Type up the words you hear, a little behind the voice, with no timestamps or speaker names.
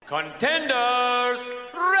Contenders,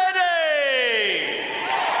 ready!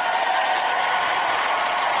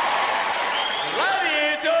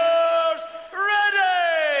 Gladiators,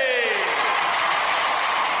 ready!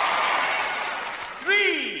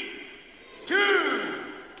 3, 2,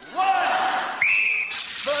 1,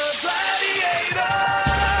 the Gladiators!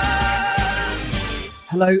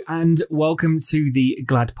 Hello and welcome to the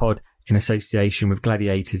Glad Pod in association with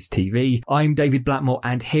Gladiators TV. I'm David Blackmore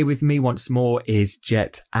and here with me once more is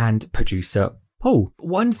Jet and producer Paul.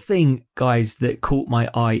 One thing, guys, that caught my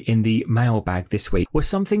eye in the mailbag this week was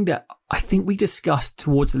something that I think we discussed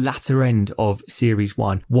towards the latter end of Series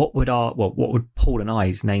 1. What would Paul and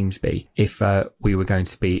I's names be if we were going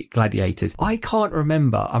to be gladiators? I can't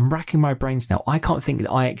remember. I'm racking my brains now. I can't think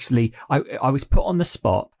that I was put on the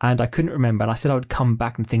spot and I couldn't remember, and I said I would come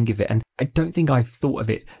back and think of it, and I don't think I've thought of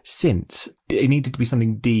it since. It needed to be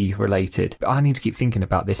something D related, but I need to keep thinking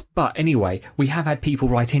about this. But anyway, we have had people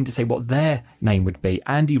write in to say what their name would be.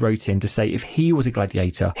 Andy wrote in to say if he was a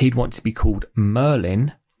gladiator, he'd want to be called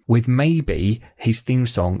Merlin, with maybe his theme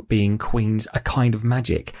song being Queen's A Kind of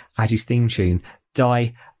Magic as his theme tune.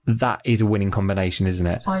 Di, that is a winning combination, isn't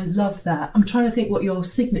it? I love that. I'm trying to think what your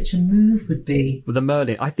signature move would be. With the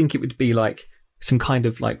Merlin, I think it would be like some kind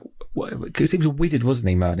of like, because he was a wizard, wasn't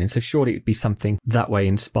he, Merlin? So surely it would be something that way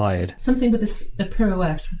inspired. Something with a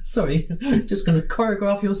pirouette. Sorry, just going to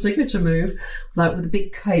choreograph your signature move, like with a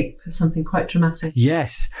big cape, something quite dramatic.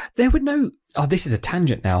 Yes. There would no... Oh, this is a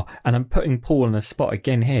tangent now, and I'm putting Paul on the spot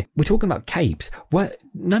again here. We're talking about capes.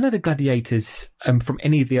 None of the gladiators from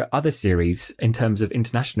any of the other series in terms of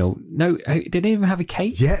international, no, didn't even have a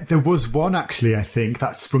cape? Yeah, there was one actually, I think,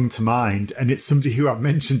 that sprung to mind, and it's somebody who I've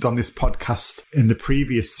mentioned on this podcast in the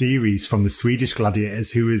previous series from the Swedish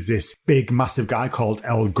gladiators, who is this big, massive guy called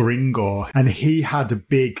El Gringo, and he had a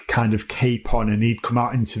big kind of cape on, and he'd come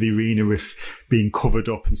out into the arena with being covered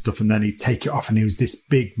up and stuff, and then he'd take it off, and he was this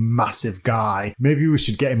big, massive guy. Maybe we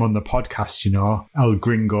should get him on the podcast, you know, El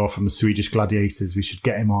Gringo from the Swedish gladiators. We should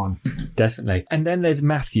get him on. Definitely. And then there's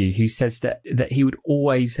Matthew, who says that he would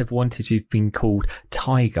always have wanted to have been called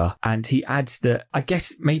Tiger. And he adds that, I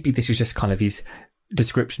guess maybe this was just kind of his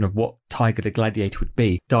description of what Tiger the Gladiator would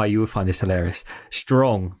be. Di, you will find this hilarious.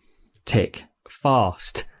 Strong, tick,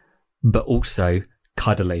 fast, but also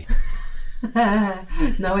cuddly.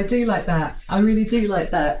 No, I do like that. I really do like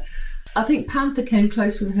that. I think Panther came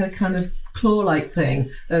close with her kind of claw-like thing.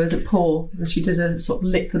 There was a paw, and she did a sort of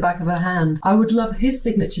lick the back of her hand. I would love his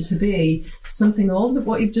signature to be something all of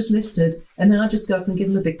what you've just listed, and then I'd just go up and give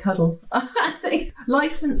him a big cuddle. I think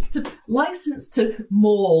license to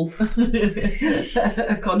maul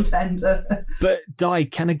a contender. But Di,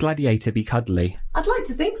 can a gladiator be cuddly? I'd like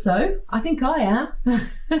to think so. I think I am.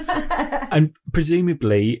 And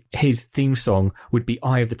presumably his theme song would be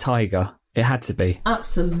Eye of the Tiger. It had to be.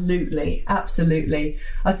 Absolutely. I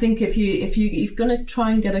think if you're going to try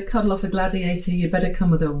and get a cuddle off a gladiator, you better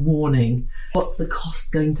come with a warning. What's the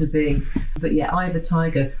cost going to be? But yeah, Eye of the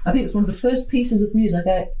Tiger. I think it's one of the first pieces of music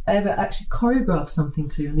I ever actually choreographed something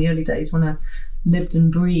to in the early days when I lived and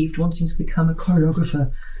breathed, wanting to become a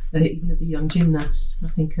choreographer, even as a young gymnast. I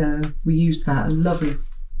think we used that. A lovely,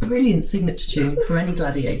 brilliant signature tune for any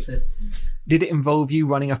gladiator. Did it involve you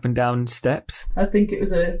running up and down steps? I think it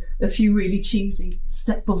was a few really cheesy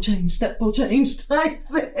step ball change type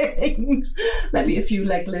things. Maybe a few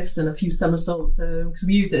leg lifts and a few somersaults. Because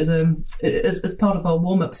we used it as part of our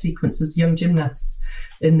warm up sequence as young gymnasts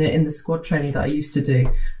in the squad training that I used to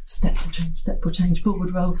do. Step ball change,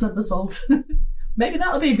 forward roll, somersault. Maybe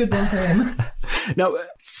that'll be a good one for him. Now,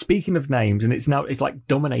 speaking of names, and it's like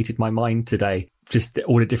dominated my mind today, just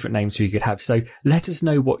all the different names you could have. So let us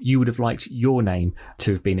know what you would have liked your name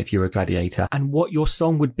to have been if you were a gladiator, and what your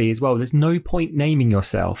song would be as well. There's no point naming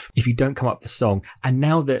yourself if you don't come up with the song. And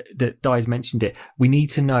now that Di's mentioned it, we need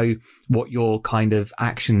to know what your kind of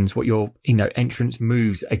actions, what your, entrance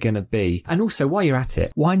moves are going to be. And also, while you're at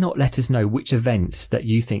it, why not let us know which events that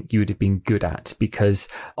you think you would have been good at? Because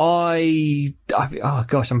oh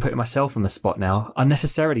gosh, I'm putting myself on the spot now,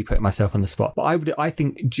 unnecessarily putting myself on the spot. But I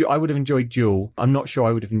think I would have enjoyed Duel. I'm not sure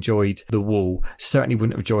I would have enjoyed The Wall. Certainly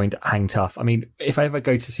wouldn't have joined Hang Tough. I mean, if I ever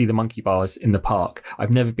go to see the monkey bars in the park, I've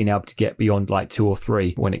never been able to get beyond like 2 or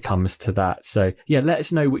 3 when it comes to that. So yeah, let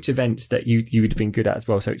us know which events that you would have been good at as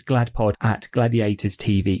well. So it's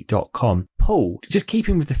gladpod@gladiatorstv.com. Paul, just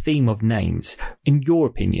keeping with the theme of names, in your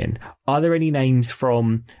opinion, are there any names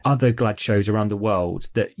from other Glad shows around the world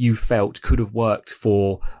that you felt could have worked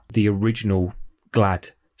for the original Glad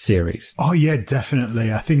series? Oh yeah,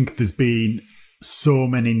 definitely. I think there's been so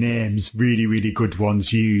many names, really, really good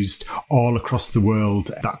ones used all across the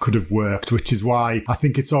world that could have worked, which is why I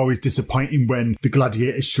think it's always disappointing when the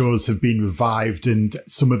Gladiator shows have been revived and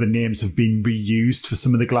some of the names have been reused for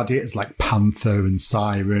some of the Gladiators, like Panther and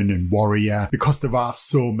Siren and Warrior, because there are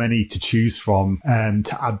so many to choose from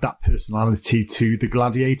to add that personality to the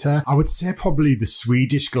Gladiator. I would say probably the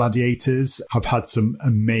Swedish Gladiators have had some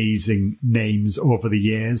amazing names over the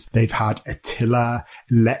years. They've had Attila,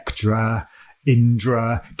 Electra,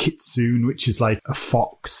 Indra, Kitsune, which is like a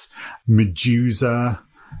fox, Medusa.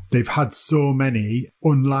 They've had so many,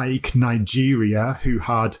 unlike Nigeria, who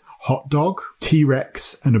had Hot Dog,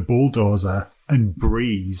 T-Rex and a Bulldozer, and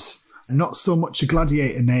Breeze. Not so much a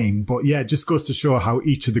gladiator name, but yeah, it just goes to show how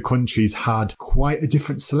each of the countries had quite a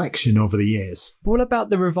different selection over the years. What about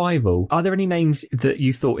the revival? Are there any names that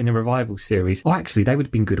you thought in the revival series? Oh, actually, they would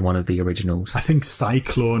have been good, one of the originals. I think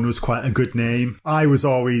Cyclone was quite a good name. I was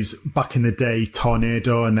always, back in the day,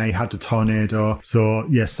 Tornado, and they had a Tornado. So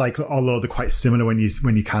yeah, Cyclone, although they're quite similar when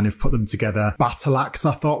you kind of put them together. Battle Axe,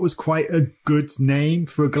 I thought, was quite a good name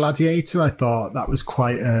for a gladiator. I thought that was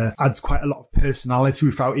adds quite a lot of personality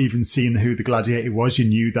without even seeing who the gladiator was. You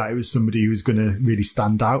knew that it was somebody who was going to really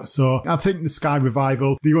stand out. So I think the Sky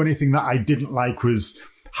Revival, the only thing that I didn't like was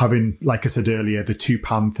having, like I said earlier, the 2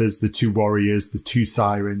 Panthers, the 2 Warriors, the 2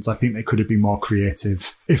 Sirens. I think they could have been more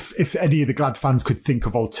creative. If any of the Glad fans could think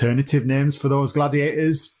of alternative names for those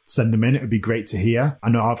gladiators, send them in. It would be great to hear. I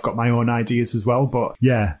know I've got my own ideas as well, but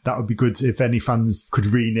yeah, that would be good if any fans could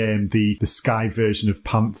rename the Sky version of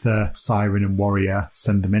Panther, Siren and Warrior.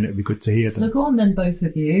 Send them in. It would be good to hear them. So go on then, both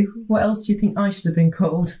of you. What else do you think I should have been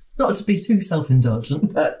called? Not to be too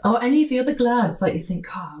self-indulgent, but or any of the other Glads, like you think,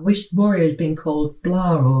 I wish Warrior had been called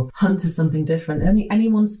blah or Hunter something different.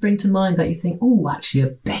 Anyone spring to mind that you think, oh, actually a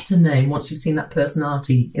better name once you've seen that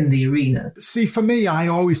personality in the arena? See, for me, I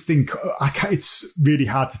always think it's really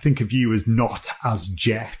hard to think of you as not as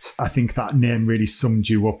Jet. I think that name really summed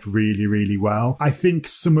you up really, really well. I think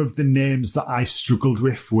some of the names that I struggled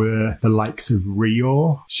with were the likes of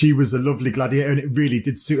Rio. She was a lovely gladiator and it really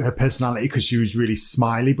did suit her personality because she was really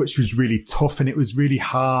smiley, but she was really tough and it was really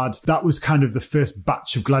hard. That was kind of the first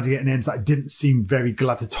batch of gladiator names that didn't seem very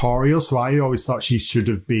gladiatorial. So I always thought she should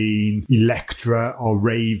have been Electra or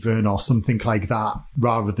Raven or something like that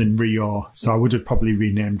rather than Rio. So I would have probably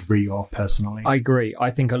renamed Rio personally. I agree.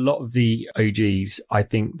 I think a lot of the OGs, I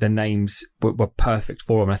think the names were perfect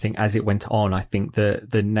for them. I think as it went on, I think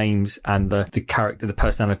the names and the character, the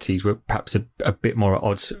personalities were perhaps a bit more at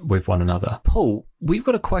odds with one another. Paul, we've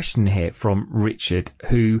got a question here from Richard,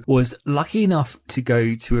 who was lucky enough to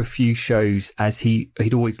go to a few shows as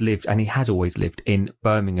he'd always lived, and he has always lived in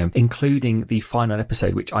Birmingham, including the final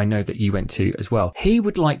episode, which I know that you went to as well. He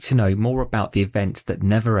would like to know more about the event that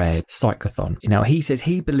never aired, Cyclothon. Now, he says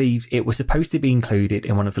he believes it was supposed to be included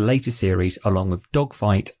in one of the later series along with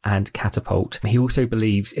Dogfight and Catapult. He also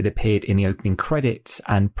believes it appeared in the opening credits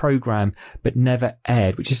and programme, but never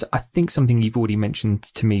aired, which is, I think, something you've already mentioned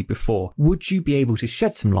to me before. Would you be able to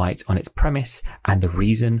shed some light on its premise and the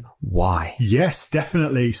reason why? Yes,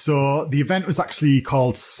 definitely. So the event was actually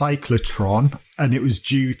called Cyclotron, and it was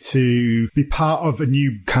due to be part of a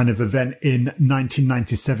new kind of event in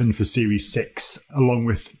 1997 for Series 6, along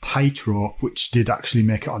with Tightrope, which did actually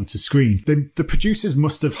make it onto screen. The producers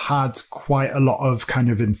must have had quite a lot of kind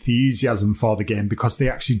of enthusiasm for the game because they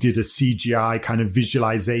actually did a CGI kind of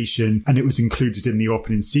visualization and it was included in the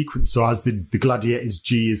opening sequence. So as the Gladiators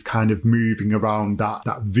G is kind of moving around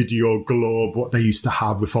that video globe, what they used to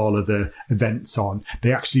have with all of the events on,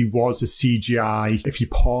 there actually was a CGI. If you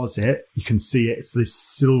pause it, you can see it. It's this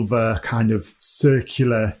silver kind of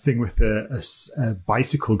circular thing with a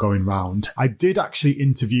bicycle going round. I did actually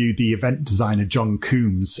interview the event designer John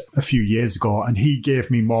Coombs a few years ago, and he gave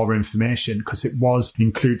me more information because it was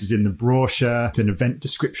included in the brochure, an event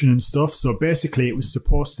description and stuff. So basically it was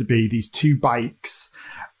supposed to be these 2 bikes,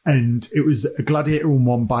 and it was a gladiator on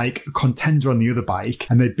one bike, a contender on the other bike,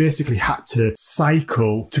 and they basically had to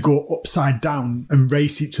cycle to go upside down and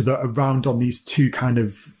race each other around on these 2 kind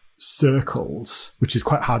of circles, which is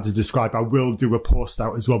quite hard to describe. I will do a post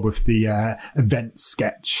out as well with the event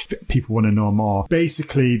sketch if people want to know more.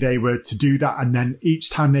 Basically, they were to do that, and then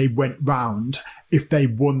each time they went round, if they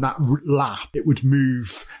won that lap, it would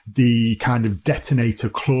move the kind of detonator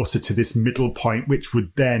closer to this middle point, which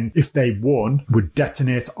would then, if they won, would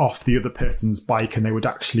detonate off the other person's bike and they would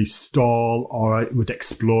actually stall or it would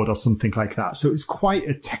explode or something like that. So it was quite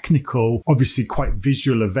a technical, obviously quite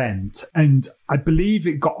visual event. And I believe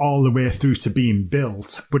it got all the way through to being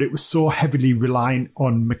built, but it was so heavily reliant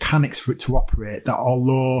on mechanics for it to operate that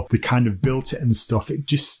although they kind of built it and stuff, it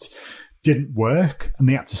just didn't work and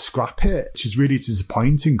they had to scrap it, which is really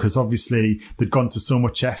disappointing because obviously they'd gone to so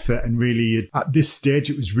much effort and really at this stage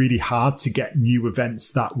it was really hard to get new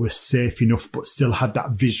events that were safe enough but still had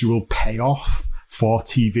that visual payoff for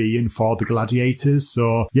TV and for the Gladiators.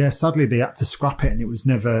 So yeah, sadly they had to scrap it and it was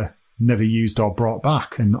never used or brought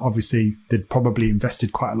back, and obviously they'd probably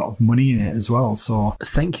invested quite a lot of money in it as well. So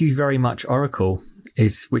thank you very much, Oracle,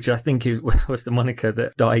 which I think was the moniker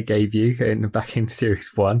that Di gave you back in Series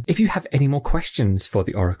 1. If you have any more questions for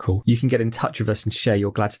the Oracle, you can get in touch with us and share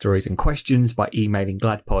your Glad stories and questions by emailing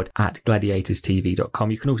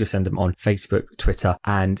gladpod@gladiatorstv.com. You can also send them on Facebook, Twitter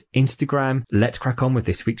and Instagram. Let's crack on with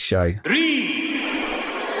this week's show. 3,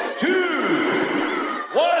 2,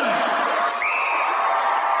 1.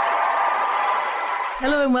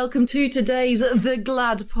 Hello and welcome to today's The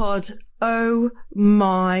Glad Pod. Oh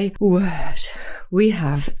my word. We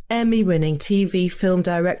have Emmy-winning TV, film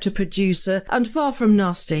director, producer, and far from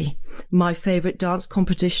nasty, my favourite dance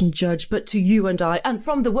competition judge, but to you and I, and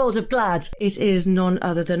from the world of Glad, it is none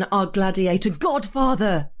other than our gladiator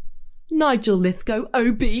godfather, Nigel Lythgoe,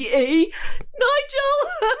 OBE. Nigel,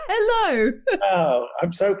 hello. Oh,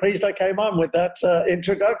 I'm so pleased I came on with that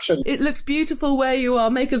introduction. It looks beautiful where you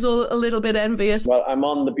are. Make us all a little bit envious. Well, I'm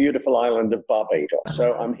on the beautiful island of Barbados.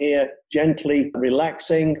 So I'm here gently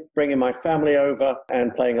relaxing, bringing my family over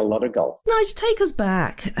and playing a lot of golf. Nigel, take us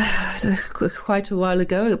back to quite a while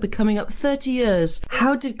ago. It'll be coming up 30 years.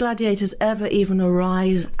 How did Gladiators ever even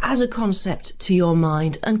arrive as a concept to your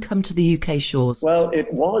mind and come to the UK shores? Well,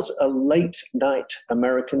 it was a late night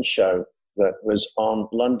American show that was on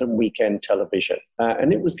London weekend television.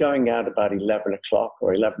 And it was going out about 11 o'clock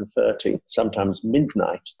or 11:30, sometimes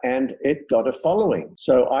midnight, and it got a following.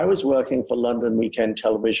 So I was working for London weekend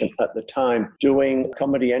television at the time, doing a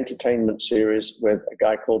comedy entertainment series with a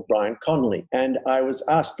guy called Brian Connolly. And I was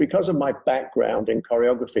asked, because of my background in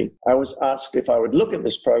choreography, I was asked if I would look at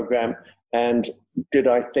this program and did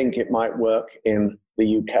I think it might work in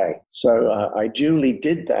the UK. So I duly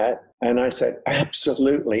did that. And I said,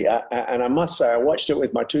 absolutely. And I must say, I watched it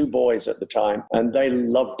with my two boys at the time, and they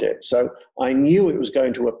loved it. So I knew it was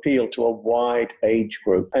going to appeal to a wide age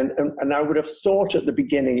group. And I would have thought at the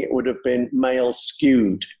beginning it would have been male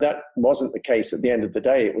skewed. That wasn't the case at the end of the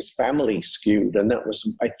day. It was family skewed. And that was,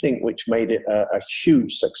 I think, which made it a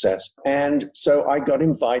huge success. And so I got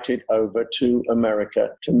invited over to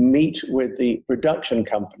America to meet with the production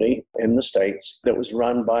company in the States that was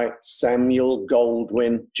run by Samuel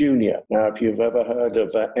Goldwyn Jr. Now, if you've ever heard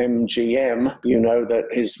of MGM, you know that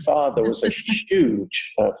his father was a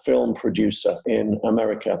huge film producer in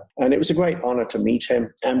America. And it was a great honor to meet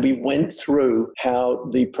him. And we went through how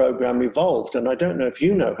the program evolved. And I don't know if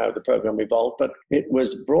you know how the program evolved, but it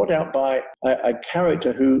was brought out by a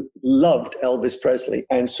character who loved Elvis Presley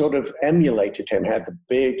and sort of emulated him, had the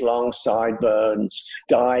big, long sideburns,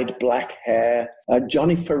 dyed black hair.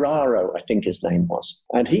 Johnny Ferraro, I think his name was.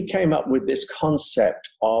 And he came up with this concept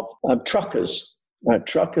of truckers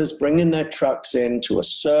bringing their trucks into a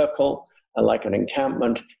circle, like an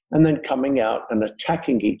encampment, and then coming out and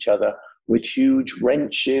attacking each other with huge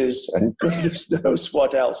wrenches and goodness knows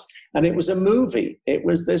what else. And it was a movie. It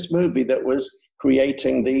was this movie that was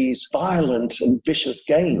creating these violent and vicious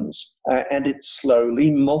games. And it slowly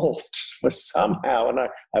morphed for somehow, and I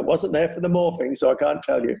wasn't there for the morphing, so I can't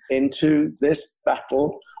tell you, into this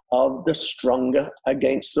battle of the stronger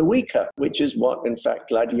against the weaker, which is what, in fact,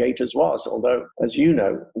 Gladiators was. Although, as you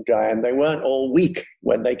know, Diane, they weren't all weak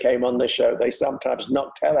when they came on the show. They sometimes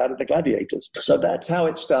knocked hell out of the Gladiators. So that's how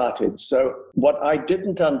it started. So what I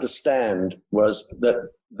didn't understand was that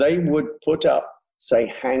they would put up,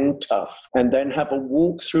 say, Hang Tough, and then have a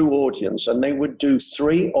walk-through audience, and they would do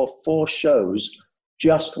 3 or 4 shows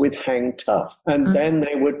just with Hang Tough. And then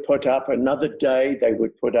they would put up another day, they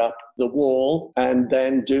would put up The Wall, and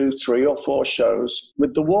then do 3 or 4 shows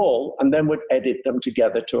with The Wall, and then would edit them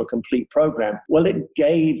together to a complete program. Well, it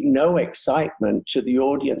gave no excitement to the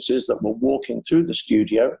audiences that were walking through the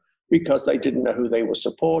studio, because they didn't know who they were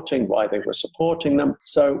supporting, why they were supporting them.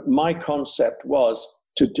 So my concept was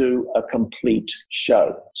to do a complete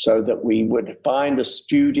show, so that we would find a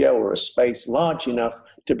studio or a space large enough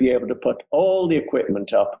to be able to put all the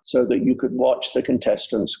equipment up so that you could watch the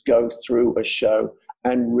contestants go through a show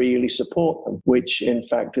and really support them, which in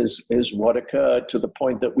fact is what occurred, to the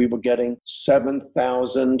point that we were getting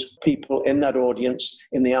 7,000 people in that audience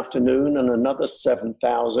in the afternoon and another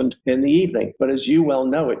 7,000 in the evening. But as you well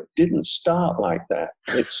know, it didn't start like that.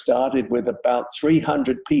 It started with about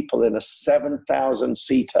 300 people in a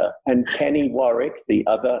 7,000-seater, and Kenny Warwick, the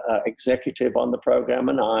other executive on the program,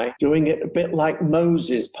 and I, doing it a bit like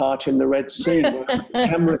Moses parting the Red Sea, where the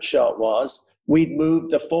camera shot was. we'd move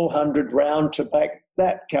the 400 round to back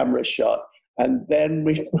that camera shot. And then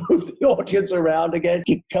we moved the audience around again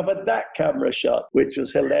to cover that camera shot, which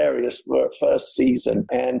was hilarious for our first season.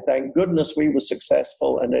 And thank goodness we were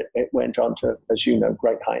successful, and it went on to, as you know,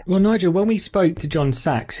 great heights. Well, Nigel, when we spoke to John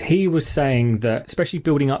Sachs, he was saying that, especially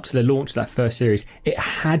building up to the launch of that first series, it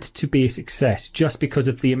had to be a success just because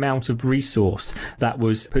of the amount of resource that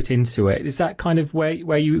was put into it. Is that kind of where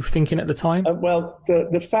you were thinking at the time? Well,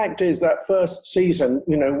 the fact is that first season,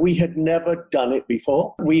 we had never done it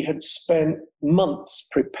before. We had spent months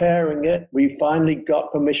preparing it. We finally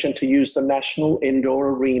got permission to use the National Indoor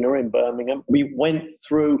Arena in Birmingham. We went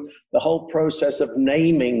through the whole process of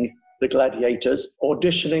naming the gladiators,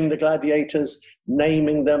 auditioning the gladiators,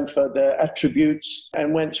 naming them for their attributes,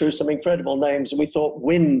 and went through some incredible names. And we thought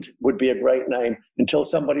Wind would be a great name until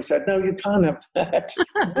somebody said, no, you can't have that.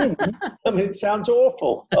 Wind? I mean, it sounds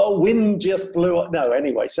awful. Oh, Wind just blew up. No,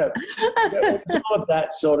 anyway, so there was all of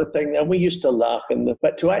that sort of thing. And we used to laugh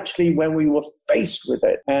but to actually, when we were faced with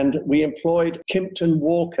it, and we employed Kimpton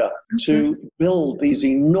Walker to build these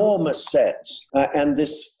enormous sets and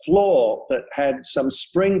this floor that had some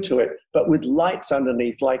spring to it, but with lights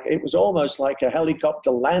underneath, like it was almost like a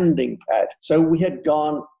helicopter landing pad. So we had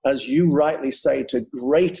gone, as you rightly say, to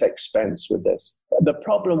great expense with this. The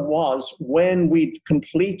problem was when we'd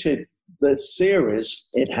completed the series,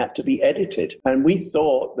 it had to be edited. And we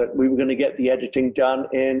thought that we were going to get the editing done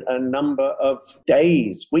in a number of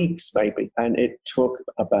days, weeks maybe. And it took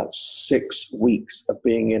about 6 weeks of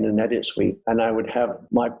being in an edit suite. And I would have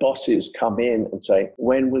my bosses come in and say,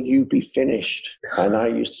 when will you be finished? And I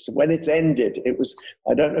used to say, when it's ended. It was,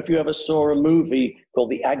 I don't know if you ever saw a movie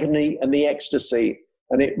called The Agony and the Ecstasy.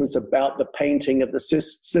 And it was about the painting of the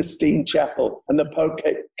Sistine Chapel. And the Pope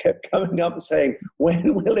kept coming up and saying,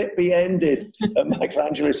 when will it be ended? And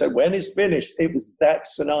Michelangelo said, when it's finished. It was that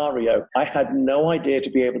scenario. I had no idea to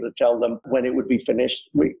be able to tell them when it would be finished.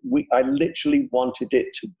 I literally wanted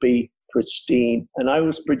it to be pristine. And I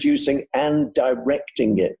was producing and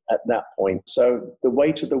directing it at that point. So the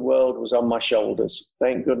weight of the world was on my shoulders.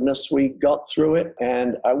 Thank goodness we got through it.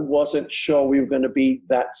 And I wasn't sure we were going to be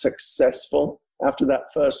that successful after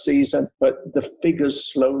that first season, but the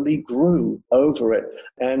figures slowly grew over it.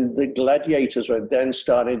 And the gladiators were then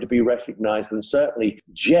starting to be recognized. And certainly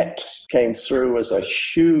Jet came through as a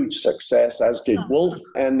huge success, as did Wolf.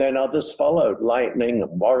 And then others followed, Lightning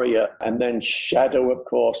and Warrior. And then Shadow, of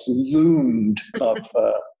course, loomed of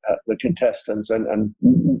the contestants, and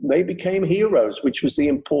they became heroes, which was the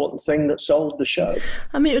important thing that sold the show.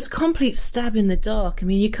 I mean, it was a complete stab in the dark. I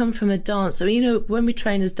mean, you come from a dance. I mean, when we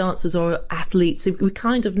train as dancers or athletes, we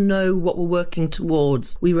kind of know what we're working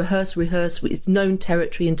towards. We rehearse. It's known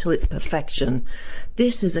territory until it's perfection.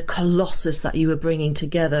 This is a colossus that you were bringing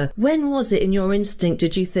together. When was it, in your instinct,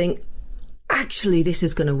 did you think, actually, this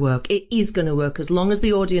is going to work? It is going to work as long as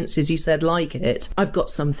the audience, as you said, like it. I've got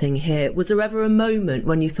something here. Was there ever a moment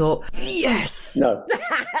when you thought, yes? No.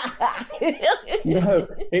 No.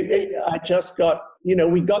 I just got,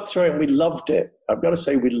 we got through it and we loved it. I've got to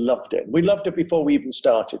say we loved it. We loved it before we even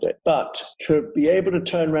started it. But to be able to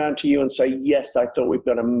turn around to you and say, yes, I thought we've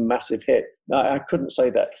got a massive hit, I couldn't say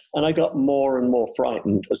that. And I got more and more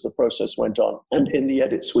frightened as the process went on. And in the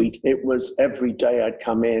edit suite, it was every day I'd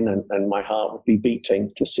come in and my heart would be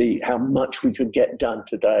beating to see how much we could get done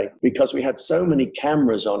today, because we had so many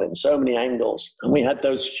cameras on it and so many angles. And we had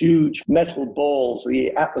those huge metal balls,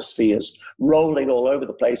 the atmospheres, rolling all over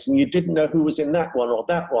the place. And you didn't know who was in that one or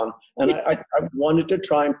that one. And I wanted to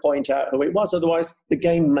try and point out who it was. Otherwise, the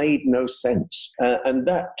game made no sense. And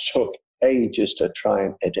that took ages to try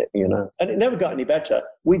and edit, and it never got any better.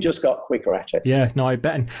 We just got quicker at it. Yeah, no, I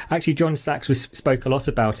bet. And actually, John Sachs spoke a lot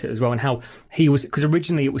about it as well, and how he was, because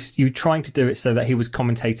originally it was you trying to do it so that he was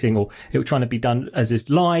commentating, or it was trying to be done as if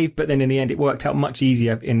live, but then in the end it worked out much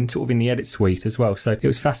easier in the edit suite as well. So it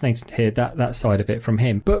was fascinating to hear that side of it from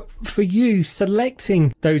him. But for you,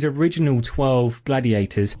 selecting those original 12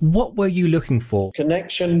 gladiators, what were you looking for?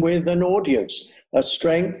 Connection with an audience.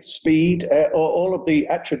 Strength, speed, all of the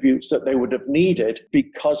attributes that they would have needed,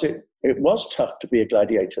 because it was tough to be a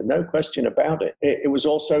gladiator, no question about it. It was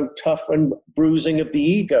also tough and bruising of the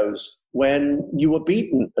egos when you were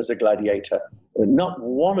beaten as a gladiator. Not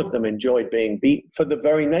one of them enjoyed being beaten, for the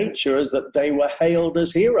very nature is that they were hailed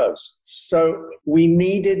as heroes. So we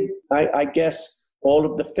needed, I guess, all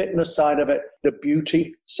of the fitness side of it, the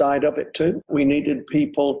beauty side of it too. We needed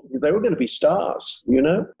people, they were going to be stars, you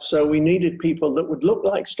know? So we needed people that would look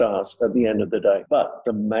like stars at the end of the day. But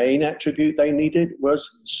the main attribute they needed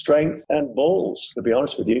was strength and balls, to be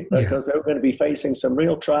honest with you, because they were going to be facing some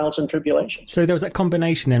real trials and tribulations. So there was that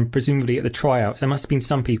combination then, presumably at the tryouts. There must have been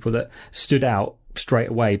some people that stood out straight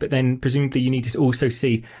away, but then presumably you needed to also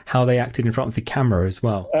see how they acted in front of the camera as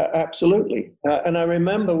well. Absolutely. And I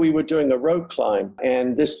remember we were doing a rope climb,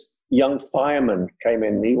 and this young fireman came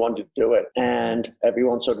in, he wanted to do it, and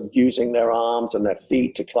everyone sort of using their arms and their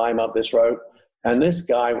feet to climb up this rope. And this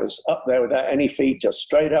guy was up there without any feet, just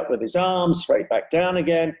straight up with his arms, straight back down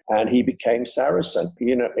again. And he became Saracen.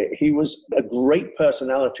 You know, he was a great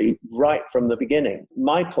personality right from the beginning.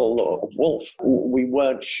 Michael, or Wolf, we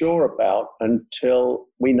weren't sure about until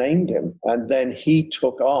we named him. And then he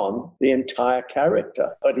took on the entire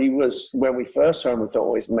character. But he was, when we first saw him, we thought,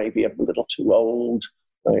 oh, he's maybe a little too old.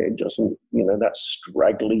 It doesn't, you know, that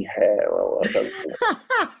straggly hair. Or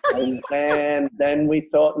and then we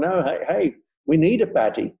thought, no, hey, we need a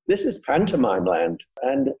baddie. This is pantomime land.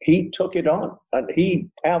 And he took it on. And he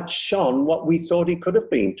outshone what we thought he could have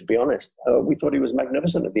been, to be honest. We thought he was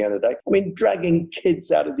magnificent at the end of the day. I mean, dragging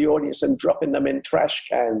kids out of the audience and dropping them in trash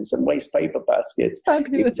cans and waste paper baskets.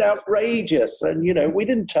 It was outrageous. And, you know, we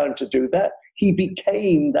didn't tell him to do that. He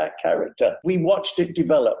became that character. We watched it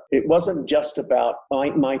develop. It wasn't just about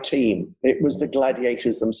my team. It was the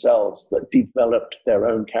gladiators themselves that developed their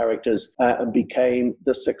own characters and became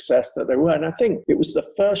the success that they were. And I think it was the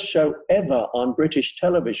first show ever on British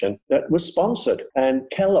television that was sponsored. And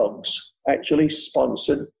Kellogg's actually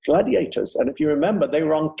sponsored Gladiators. And if you remember, they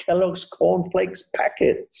were on Kellogg's cornflakes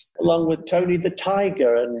packets, along with Tony the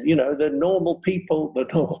Tiger and, you know, the normal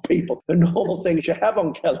things you have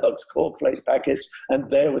on Kellogg's cornflake packets.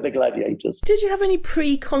 And there were the Gladiators. Did you have any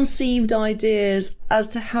preconceived ideas as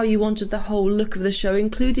to how you wanted the whole look of the show,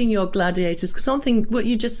 including your gladiators? Because something, what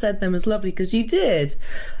you just said then was lovely, because you did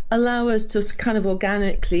allow us to kind of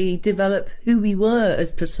organically develop who we were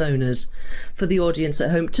as personas for the audience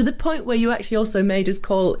at home, to the point where you actually also made us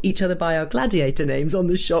call each other by our gladiator names on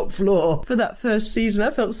the shop floor for that first season.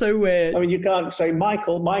 I felt so weird. I mean, you can't say,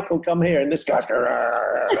 Michael, come here, and this guy's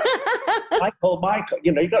Michael,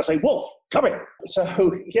 you know, you got to say, Wolf, come here.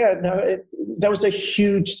 So, yeah, no, there was a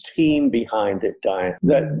huge team behind it, Diane,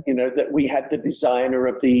 that, you know, that we had the designer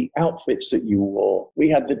of the outfits that you wore. We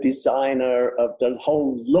had the designer of the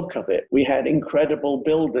whole look of it. We had incredible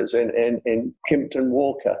builders in Kimpton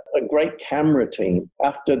Walker, a great camera team.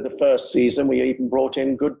 After the first season, we even brought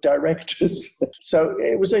in good directors. So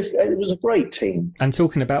it was a great team. And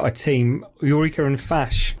talking about a team, Ulrika and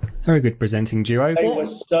Fash, very good presenting duo. They were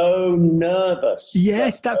so nervous.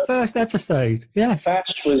 Yes, that first episode. Yes.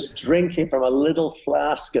 Fash was drinking from a little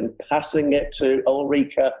flask and passing it to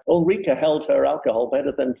Ulrika. Ulrika held her alcohol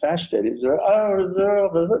better than Fash did. It was,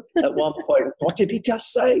 at one point, what did he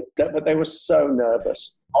just say? But they were so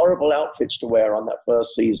nervous. Horrible outfits to wear on that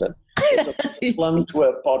first season. It clung to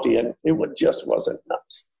her body, and it just wasn't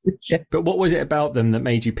nuts. But what was it about them that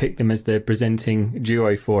made you pick them as the presenting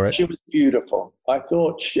duo for it? She was beautiful. I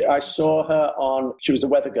thought I saw her she was a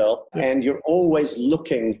weather girl, and you're always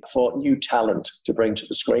looking for new talent to bring to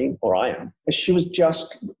the screen, or I am. She was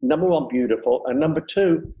just, number one, beautiful, and number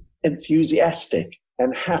two, enthusiastic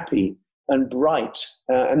and happy and bright.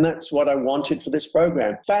 And that's what I wanted for this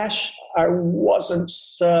program. Fash, I wasn't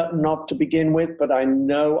certain of to begin with, but I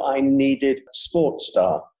know I needed a sports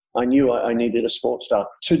star. I knew I needed a sports star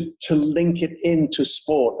to link it into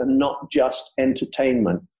sport and not just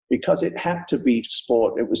entertainment, because it had to be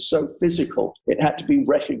sport. It was so physical. It had to be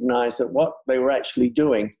recognized that what they were actually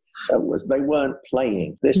doing was they weren't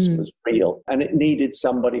playing. This was real. And it needed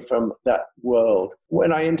somebody from that world.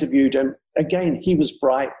 When I interviewed him, again, he was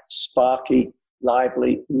bright, sparky,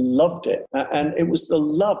 lively, loved it. And it was the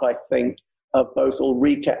love, I think, of both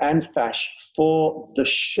Ulrika and Fash for the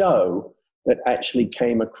show that actually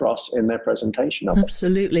came across in their presentation of it.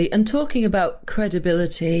 Absolutely. And talking about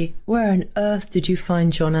credibility, where on earth did you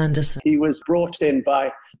find John Anderson? He was brought in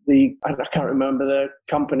by I can't remember the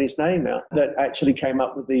company's name now, that actually came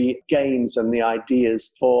up with the games and the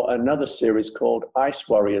ideas for another series called Ice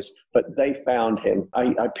Warriors. But they found him.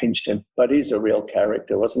 I pinched him. But he's a real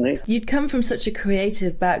character, wasn't he? You'd come from such a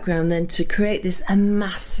creative background then to create this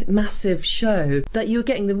massive show, that you were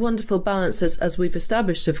getting the wonderful balance, as we've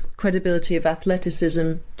established, of credibility quality of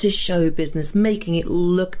athleticism to show business, making it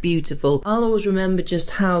look beautiful. I'll always remember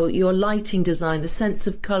just how your lighting design, the sense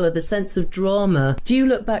of colour, the sense of drama. Do you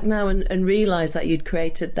look back now and realise that you'd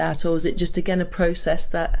created that, or was it just again a process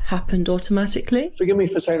that happened automatically? Forgive me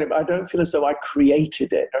for saying it, but I don't feel as though I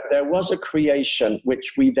created it. There was a creation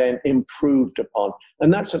which we then improved upon.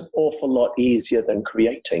 And that's an awful lot easier than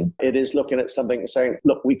creating. It is looking at something and saying,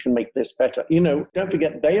 look, we can make this better. You know, don't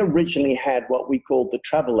forget, they originally had what we called the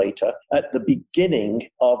Travelator at the beginning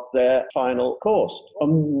of their final course.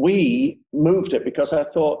 And we moved it because I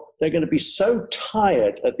thought they're going to be so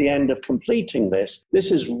tired at the end of completing this.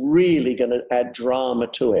 This is really going to add drama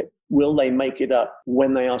to it. Will they make it up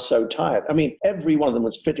when they are so tired? I mean, every one of them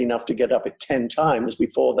was fit enough to get up at 10 times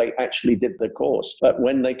before they actually did the course. But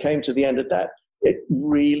when they came to the end of that, it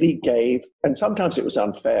really gave, and sometimes it was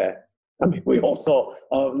unfair. I mean, we all thought,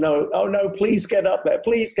 oh no, please get up there,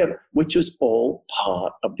 please get up, which was all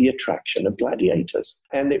part of the attraction of Gladiators.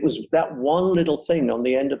 And it was that one little thing on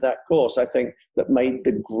the end of that course, I think, that made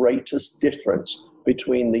the greatest difference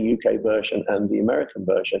between the UK version and the American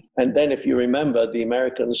version. And then, if you remember, the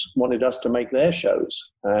Americans wanted us to make their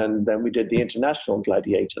shows. And then we did the international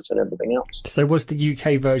Gladiators and everything else. So was the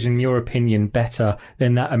UK version, in your opinion, better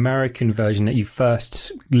than that American version that you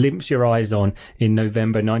first glimpsed your eyes on in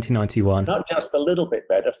November 1991? Not just a little bit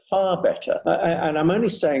better, far better. And I'm only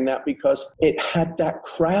saying that because it had that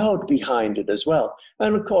crowd behind it as well.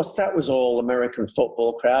 And of course, that was all American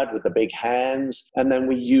football crowd with the big hands. And then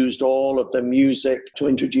we used all of the music to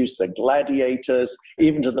introduce the Gladiators,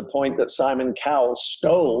 even to the point that Simon Cowell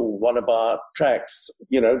stole one of our tracks,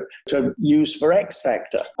 to use for X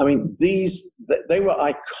Factor. I mean, they were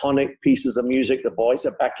iconic pieces of music. The Boys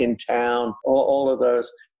Are Back in Town, all of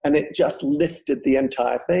those. And it just lifted the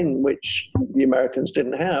entire thing, which the Americans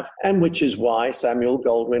didn't have. And which is why Samuel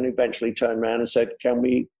Goldwyn eventually turned around and said, can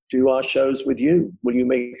we do our shows with you? Will you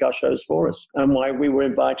make our shows for us? And why we were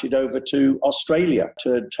invited over to Australia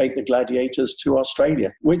to take the Gladiators to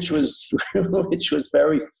Australia, which was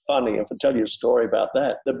very funny. I can tell you a story about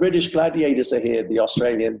that. The British Gladiators are here, the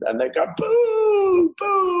Australian, and they go, boo,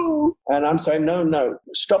 boo. And I'm saying, no,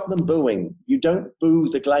 stop them booing. You don't boo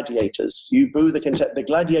the Gladiators. You boo the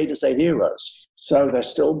Gladiators are heroes. So they're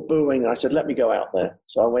still booing. I said, let me go out there.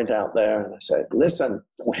 So I went out there and I said, listen,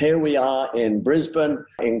 here we are in Brisbane,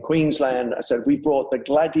 in Queensland. I said, we brought the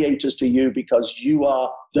Gladiators to you because you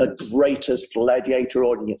are the greatest gladiator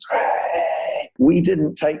audience. We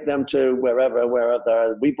didn't take them to wherever.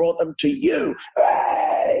 We brought them to you.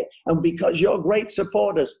 And because you're great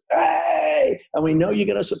supporters, and we know you're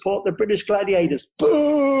going to support the British Gladiators.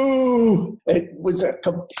 Boo! It was a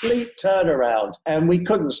complete turnaround, and we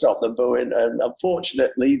couldn't stop them booing. And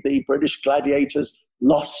unfortunately, the British Gladiators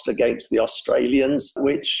lost against the Australians,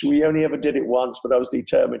 which we only ever did it once, but I was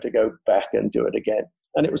determined to go back and do it again.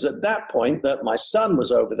 And it was at that point that my son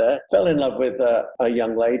was over there, fell in love with a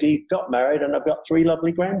young lady, got married, and I've got 3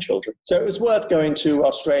 lovely grandchildren. So it was worth going to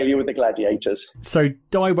Australia with the Gladiators. So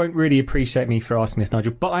Di won't really appreciate me for asking this,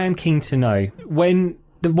 Nigel, but I am keen to know, when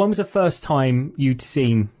was the first time you'd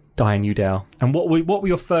seen Diane Udell? And what were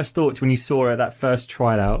your first thoughts when you saw her at that first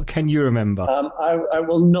trial out? Can you remember? I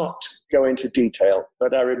will not go into detail,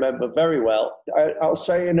 but I remember very well. I'll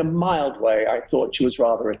say in a mild way, I thought she was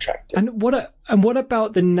rather attractive. And what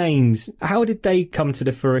about the names? How did they come to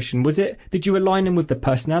the fruition? Did you align them with the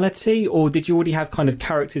personality, or did you already have kind of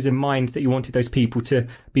characters in mind that you wanted those people to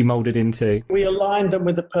be moulded into? We aligned them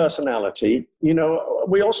with the personality.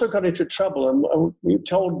 We also got into trouble and we were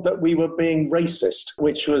told that we were being racist,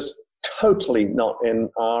 which was totally not in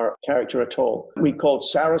our character at all. We called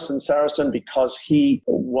Saracen because he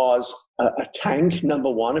was a tank, number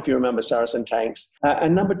one, if you remember Saracen tanks.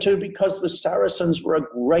 And number two, because the Saracens were a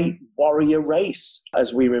great warrior race,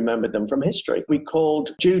 as we remembered them from history. We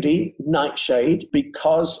called Judy Nightshade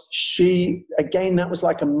because she, again, that was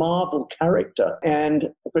like a Marvel character.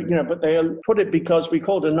 But they put it because we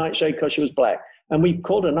called her Nightshade because she was black. And we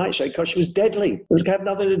called her Nightshade because she was deadly. It had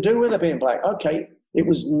nothing to do with her being black. Okay. It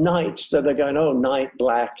was night, so they're going, oh, night,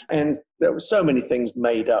 black. And there were so many things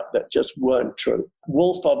made up that just weren't true.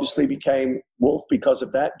 Wolf obviously became Wolf because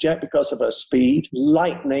of that. Jet because of her speed.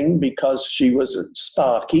 Lightning because she was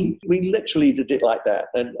sparky. We literally did it like that.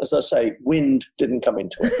 And as I say, wind didn't come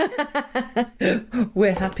into it.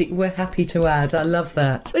 We're happy to add. I love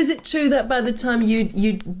that. Is it true that by the time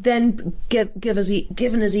you'd then given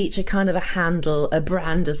us each a kind of a handle, a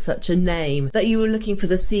brand as such, a name, that you were looking for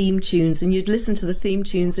the theme tunes and you'd listen to the theme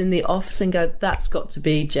tunes in the office and go, that's got to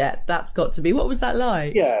be Jet, that's got to be. What was that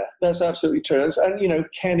like? Yeah, that's absolutely true. And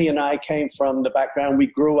Kenny and I came from the background. We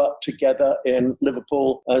grew up together in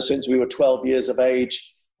Liverpool since we were 12 years of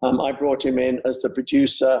age. I brought him in as the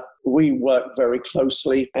producer. We worked very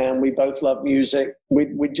closely and we both love music.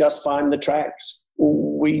 We just find the tracks.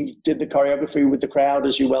 We did the choreography with the crowd,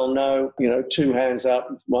 as you well know, 2 hands up,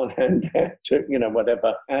 1 hand down,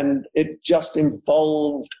 whatever. And it just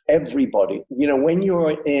involved everybody. When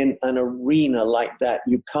you're in an arena like that,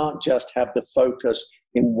 you can't just have the focus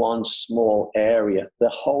in one small area. The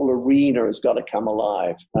whole arena has got to come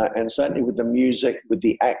alive. And certainly with the music, with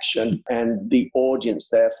the action and the audience,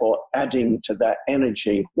 therefore, adding to that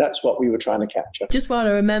energy, that's what we were trying to capture. Just while I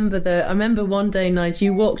remember one day, Nigel,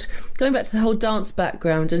 you walked, going back to the whole dance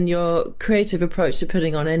background and your creative approach to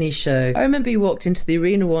putting on any show. I remember you walked into the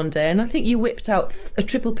arena one day and I think you whipped out a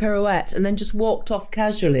triple pirouette and then just walked off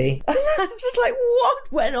casually. And I was just like, what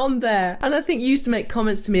went on there? And I think you used to make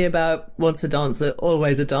comments to me about once a dancer,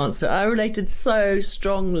 always a dancer. I related so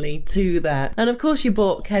strongly to that. And of course you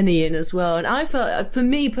brought Kenny in as well. And I felt, for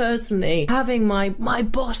me personally, having my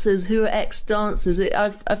bosses who are ex-dancers,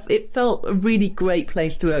 it felt a really great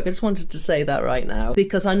place to work. I just wanted to say that right now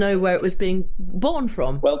because I know where it was being born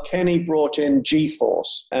from. Well, Kenny brought in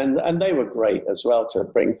G-Force and they were great as well to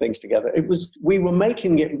bring things together. We were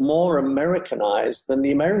making it more Americanized than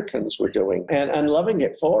the Americans were doing and loving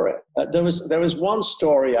it for it. There was one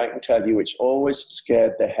story I can tell you which always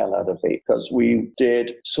scared the hell out of me because we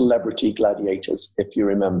did Celebrity Gladiators, if you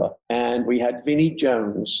remember. And we had Vinnie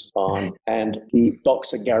Jones on and the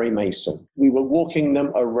boxer Gary Mason. We were walking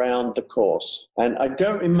them around the course. And I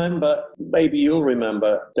don't remember, maybe you'll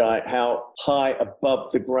remember, Di, how high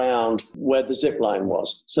above the ground where the zip line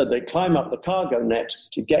was. So they climb up the cargo net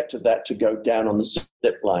to get to that to go down on the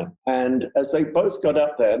zip line. And as they both got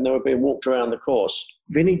up there and they were being walked around the course,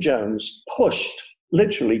 Vinnie Jones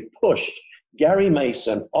literally pushed Gary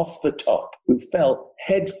Mason off the top, who fell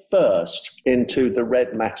head first into the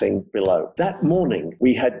red matting below. That morning,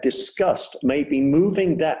 we had discussed maybe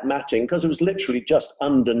moving that matting, because it was literally just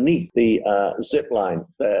underneath the zip line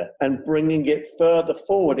there, and bringing it further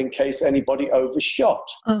forward in case anybody overshot.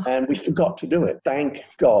 Oh. And we forgot to do it. Thank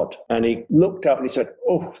God. And he looked up and he said,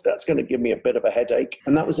 oh, that's going to give me a bit of a headache.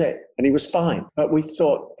 And that was it. And he was fine. But we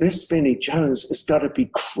thought, this Vinnie Jones has got to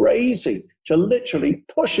be crazy to literally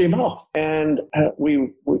push him off. And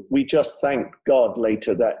we just thanked God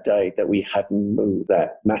later that day that we hadn't moved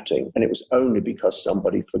that matting. And it was only because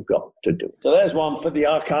somebody forgot to do it. So there's one for the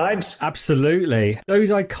archives. Absolutely. Those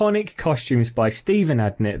iconic costumes by Stephen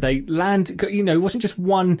Adnett, they land, it wasn't just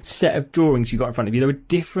one set of drawings you got in front of you. There were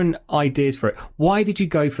different ideas for it. Why did you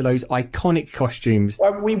go for those iconic costumes?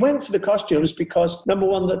 Well, we went for the costumes because, number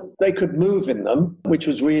one, that they could move in them, which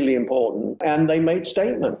was really important. And they made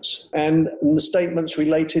statements. And the statements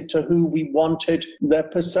related to who we wanted their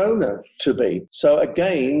persona to be. So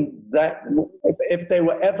again, that if they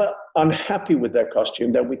were ever unhappy with their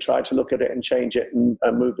costume, then we tried to look at it and change it and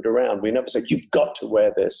move it around. We never said, you've got to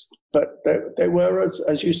wear this. But they were,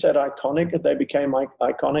 as you said, iconic. They became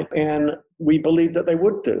iconic, and we believed that they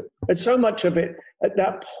would do. And so much of it, at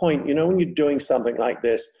that point, when you're doing something like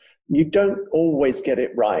this, you don't always get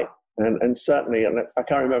it right. And certainly, and I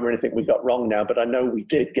can't remember anything we got wrong now, but I know we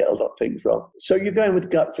did get a lot of things wrong. So you're going with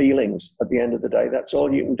gut feelings at the end of the day. That's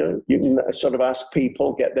all you can do. You can sort of ask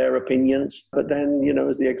people, get their opinions. But then,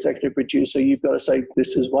 as the executive producer, you've got to say,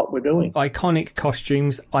 this is what we're doing. Iconic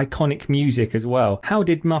costumes, iconic music as well. How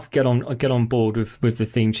did Muff get on board with the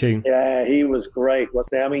theme tune? Yeah, he was great,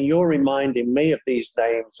 wasn't he? I mean, you're reminding me of these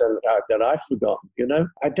names that I've forgotten,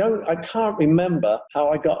 I can't remember how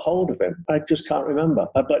I got hold of him. I just can't remember.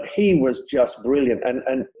 But he was just brilliant.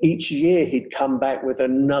 And each year he'd come back with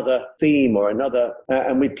another theme or another,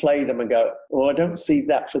 and we'd play them and go, oh, I don't see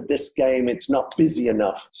that for this game. It's not busy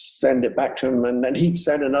enough. Send it back to him. And then he'd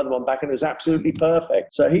send another one back and it was absolutely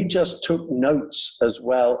perfect. So he just took notes as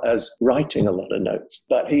well as writing a lot of notes.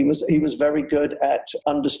 But he was very good at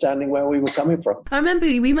understanding where we were coming from. I remember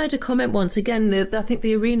we made a comment once. Again, I think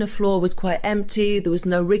the arena floor was quite empty. There was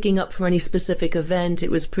no rigging up for any specific event.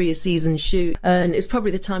 It was pre-season shoot. And it's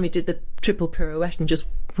probably the time he did the triple pirouette and just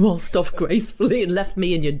waltzed off gracefully and left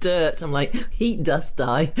me in your dirt. I'm like, heat dust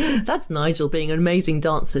die. That's Nigel being an amazing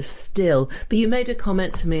dancer still. But you made a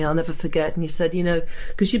comment to me I'll never forget, and you said,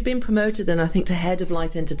 because you'd been promoted and I think to head of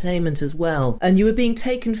light entertainment as well, and you were being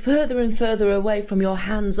taken further and further away from your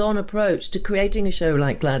hands-on approach to creating a show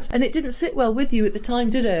like Glads, and it didn't sit well with you at the time,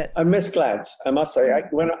 did it? I miss Glads, I must say.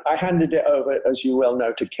 When I handed it over, as you well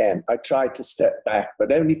know, to Ken, I tried to step back, but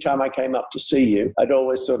every time I came up to see you, I'd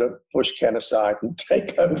always sort of push Ken aside and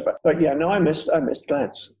take over. But yeah, no, I missed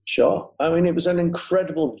Glads. Sure. I mean, it was an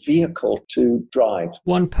incredible vehicle to drive.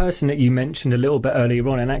 One person that you mentioned a little bit earlier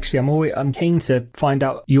on, and actually I'm keen to find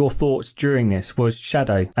out your thoughts during this, was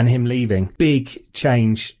Shadow and him leaving. Big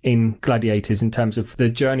change in Gladiators in terms of the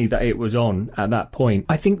journey that it was on at that point.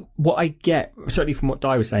 I think what I get, certainly from what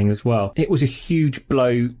Di was saying as well, it was a huge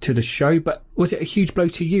blow to the show, but was it a huge blow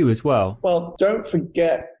to you as well? Well, don't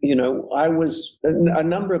forget, a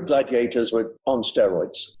number of gladiators were on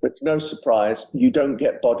steroids. It's no surprise. You don't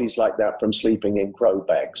get bodies like that from sleeping in grow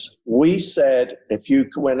bags. We said,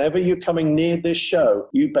 whenever you're coming near this show,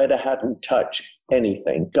 you better hadn't touched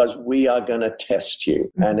anything, because we are going to test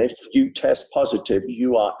you. And if you test positive,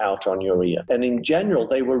 you are out on your ear. And in general,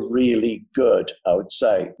 they were really good, I would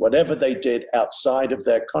say. Whatever they did outside of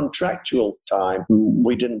their contractual time,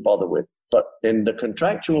 we didn't bother with. But in the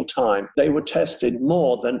contractual time, they were tested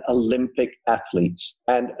more than Olympic athletes,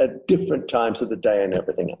 and at different times of the day and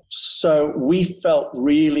everything else. So we felt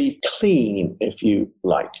really clean, if you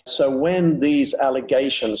like. So when these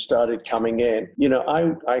allegations started coming in,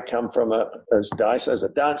 I come from as Di says, a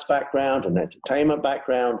dance background, an entertainment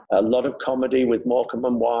background, a lot of comedy with Morecambe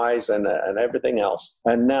and Wise and everything else.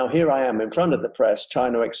 And now here I am in front of the press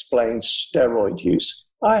trying to explain steroid use.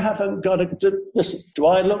 I haven't got listen, do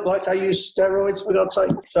I look like I use steroids, for God's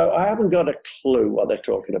sake? So I haven't got a clue what they're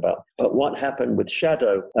talking about. But what happened with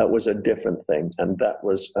Shadow was a different thing, and that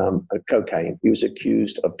was cocaine. He was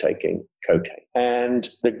accused of taking cocaine. And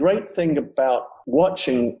the great thing about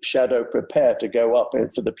watching Shadow prepare to go up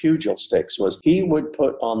in for the pugil sticks was he would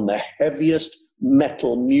put on the heaviest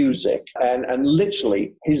metal music, and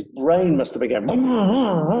literally his brain must have been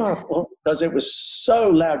going because it was so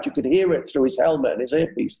loud you could hear it through his helmet and his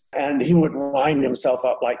earpiece, and he would wind himself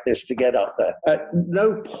up like this to get up there. At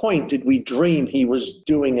no point did we dream he was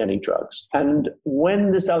doing any drugs. And when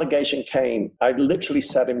this allegation came, I literally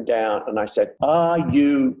sat him down and I said, are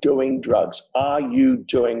you doing drugs? Are you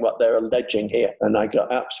doing what they're alleging here? And I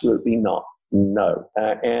got absolutely not. No.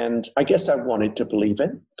 And I guess I wanted to believe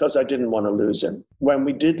him because I didn't want to lose him. When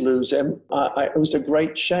we did lose him, it was a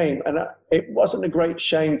great shame. And it wasn't a great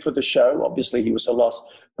shame for the show. Obviously, he was a loss.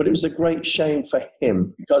 But it was a great shame for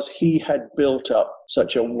him because he had built up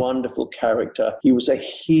such a wonderful character. He was a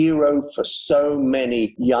hero for so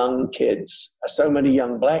many young kids, so many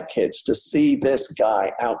young black kids, to see this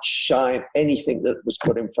guy outshine anything that was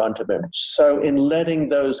put in front of him. So in letting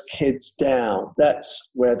those kids down,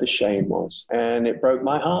 that's where the shame was. And it broke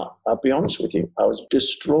my heart. I'll be honest with you. I was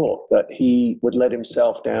distraught that he would let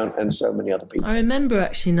himself down and so many other people. I remember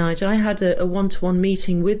actually, Nigel, I had a one-to-one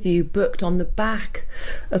meeting with you booked on the back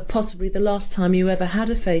of possibly the last time you ever had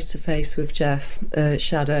a face-to-face with Jeff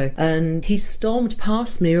Shadow. And he stormed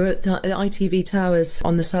past me. We were at the ITV Towers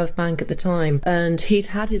on the South Bank at the time. And he'd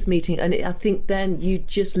had his meeting. And I think then you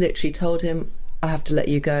just literally told him, I have to let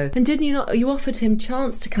you go. And didn't you not? You offered him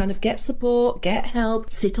chance to kind of get support, get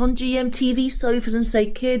help, sit on GMTV sofas and say,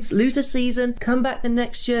 kids, lose a season, come back the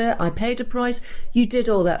next year, I paid a price. You did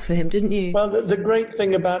all that for him, didn't you? Well, the great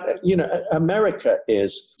thing about, America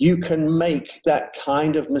is you can make that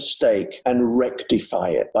kind of mistake and rectify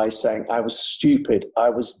it by saying, I was stupid, I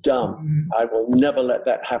was dumb, I will never let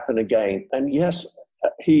that happen again. And yes,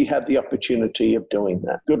 he had the opportunity of doing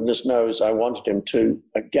that. Goodness knows I wanted him to,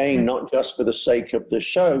 again, not just for the sake of the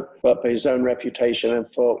show, but for his own reputation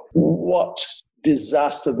and for what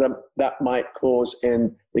disaster that might cause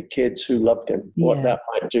in the kids who loved him, what that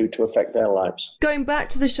might do to affect their lives. Going back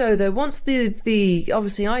to the show though, once the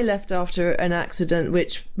obviously I left after an accident,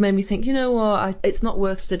 which made me think, you know what, it's not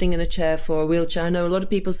worth sitting in a chair for a wheelchair. I know a lot of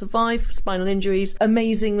people survive spinal injuries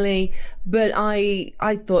amazingly, but I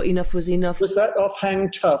thought enough was enough. Was that off Hang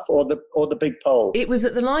Tough or the big pole? It was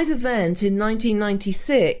at the live event in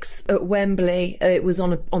 1996 at Wembley. It was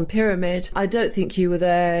on Pyramid. I don't think you were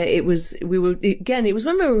there. It was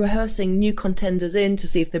when we were rehearsing new contenders in to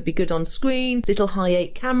see if they'd be good on screen, little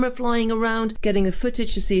high-8 camera flying around, getting the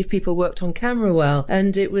footage to see if people worked on camera well.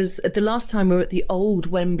 And it was the last time we were at the old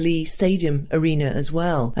Wembley Stadium arena as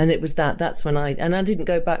well. And it was that's when I didn't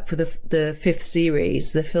go back for the fifth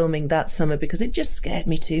series, the filming that summer, because it just scared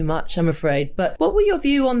me too much, I'm afraid. But what were your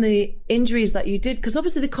view on the injuries that you did? Because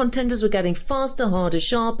obviously the contenders were getting faster, harder,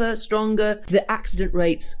 sharper, stronger. The accident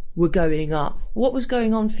rates were going up. What was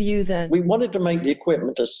going on for you then? We wanted to make the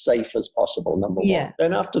equipment as safe as possible, number one.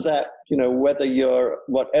 Then after that,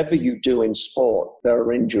 whatever you do in sport, there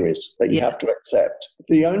are injuries that you have to accept.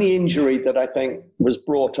 The only injury that I think was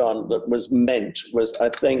brought on that was meant was, I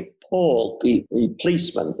think, Paul, the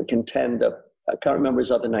policeman, the contender, I can't remember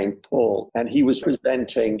his other name, Paul, and he was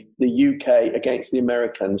presenting the UK against the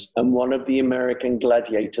Americans, and one of the American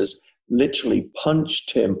gladiators literally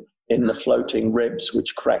punched him in the floating ribs,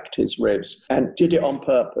 which cracked his ribs, and did it on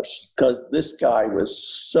purpose because this guy was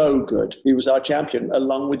so good. He was our champion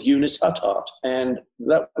along with Eunice Huttart, and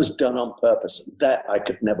that was done on purpose. That I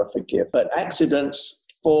could never forgive. But accidents,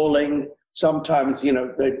 falling, sometimes,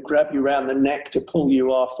 they grab you around the neck to pull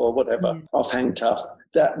you off or whatever, offhand tough.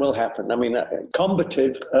 That will happen. I mean,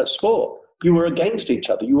 combative sport. You were against each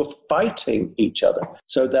other. You were fighting each other.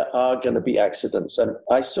 So there are going to be accidents. And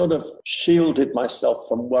I sort of shielded myself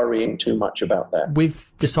from worrying too much about that.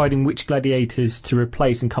 With deciding which gladiators to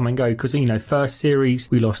replace and come and go, because, first series,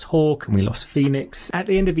 we lost Hawk and we lost Phoenix. At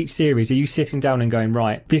the end of each series, are you sitting down and going,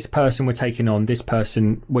 right, this person we're taking on, this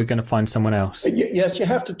person, we're going to find someone else? Yes, you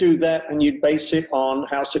have to do that. And you base it on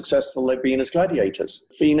how successful they've been as gladiators.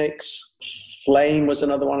 Phoenix, Flame was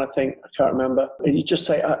another one, I think. I can't remember. And you just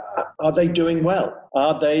say, are they doing well?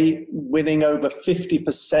 Are they winning over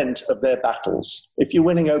 50% of their battles? If you're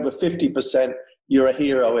winning over 50%, you're a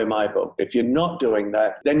hero in my book. If you're not doing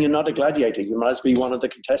that, then you're not a gladiator. You must be one of the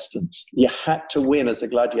contestants. You had to win as a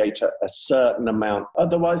gladiator a certain amount.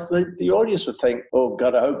 Otherwise, the audience would think, oh,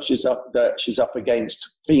 God, I hope she's up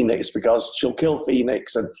against Phoenix because she'll kill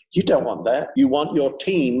Phoenix. And you don't want that. You want your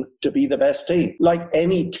team to be the best team. Like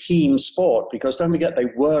any team sport, because don't forget, they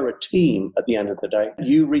were a team at the end of the day.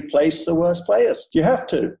 You replace the worst players. You have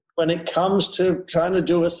to. When it comes to trying to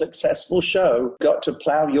do a successful show, you've got to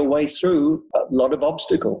plow your way through a lot of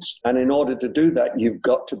obstacles. And in order to do that, you've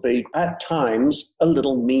got to be, at times, a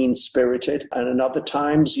little mean-spirited. And in other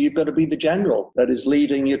times, you've got to be the general that is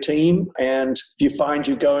leading your team. And if you find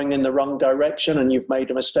you're going in the wrong direction and you've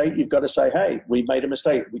made a mistake, you've got to say, hey, we made a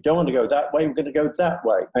mistake. We don't want to go that way. We're going to go that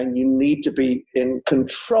way. And you need to be in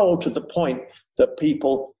control to the point that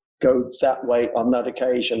people go that way on that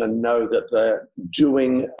occasion and know that they're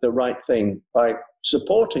doing the right thing by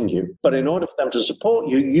supporting you. But in order for them to support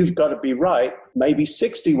you, you've got to be right maybe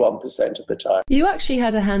 61% of the time. You actually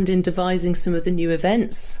had a hand in devising some of the new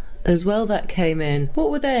events as well that came in.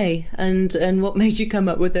 What were they, and what made you come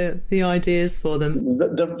up with the ideas for them?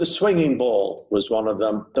 The swinging ball was one of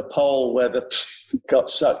them. The pole where the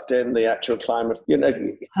got sucked in, the actual climate.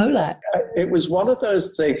 Hola. It was one of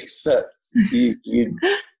those things that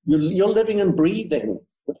you're living and breathing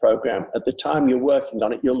the program. At the time you're working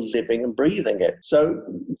on it, you're living and breathing it. So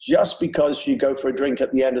just because you go for a drink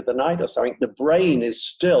at the end of the night or something, the brain is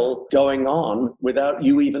still going on without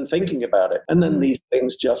you even thinking about it. And then these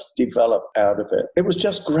things just develop out of it. It was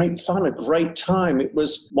just great fun, a great time. It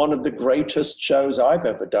was one of the greatest shows I've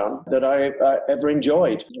ever done that I ever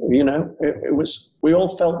enjoyed. It was, we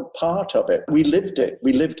all felt part of it. We lived it.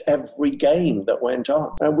 We lived every game that went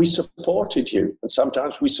on. And we supported you. And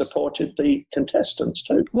sometimes we supported the contestants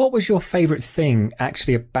too. What was your favourite thing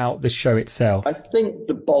actually about the show itself? I think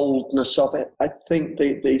the boldness of it. I think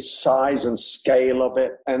the size and scale of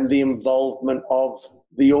it and the involvement of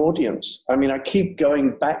the audience. I mean, I keep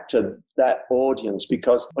going back to that audience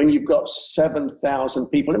because when you've got 7,000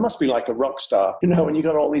 people, it must be like a rock star, when you've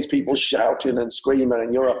got all these people shouting and screaming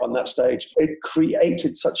and you're up on that stage. It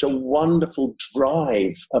created such a wonderful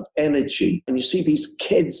drive of energy. And you see these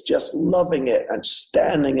kids just loving it and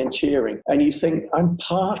standing and cheering. And you think, I'm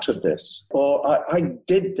part of this, or I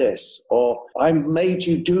did this, or I made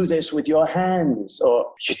you do this with your hands,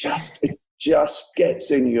 or it just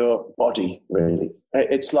gets in your body, really.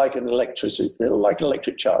 It's like an electricity, like an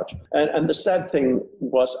electric charge. And the sad thing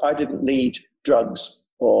was I didn't need drugs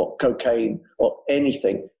or cocaine or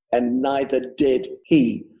anything, and neither did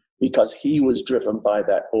he, because he was driven by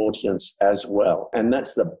that audience as well. And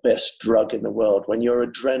that's the best drug in the world. When your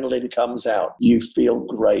adrenaline comes out, you feel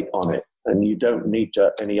great on it. And you don't need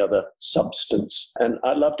any other substance. And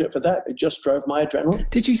I loved it for that. It just drove my adrenaline.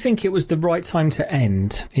 Did you think it was the right time to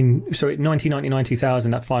end in 1999,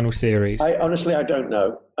 2000, that final series? Honestly, I don't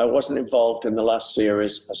know. I wasn't involved in the last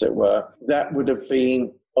series, as it were. That would have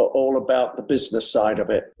been all about the business side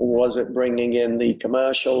of it. Was it bringing in the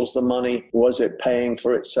commercials, the money? Was it paying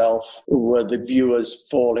for itself? Were the viewers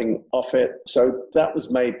falling off it? So that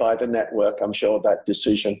was made by the network, I'm sure, that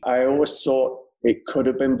decision. I always thought it could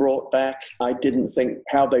have been brought back. I didn't think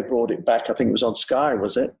how they brought it back. I think it was on Sky,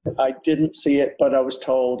 was it? I didn't see it, but I was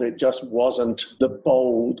told it just wasn't the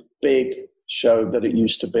bold, big show that it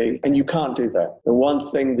used to be. And you can't do that. The one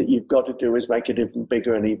thing that you've got to do is make it even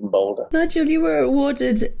bigger and even bolder. Nigel, you were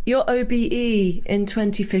awarded your OBE in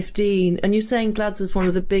 2015, and you're saying Glads was one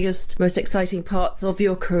of the biggest, most exciting parts of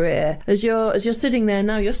your career. As you're sitting there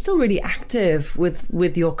now, you're still really active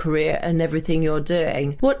with your career and everything you're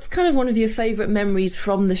doing. What's kind of one of your favourite memories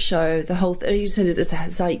from the show? The whole you said it was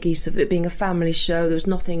a zeitgeist of it being a family show. There was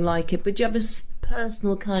nothing like it. But do you have a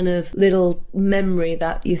personal kind of little memory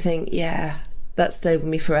that you think, yeah, that stayed with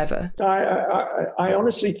me forever. I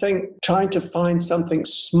honestly think trying to find something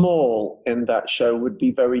small in that show would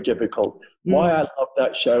be very difficult. Why I love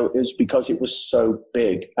that show is because it was so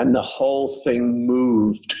big and the whole thing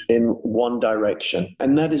moved in one direction.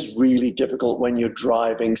 And that is really difficult when you're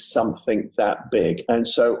driving something that big. And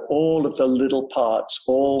so all of the little parts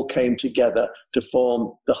all came together to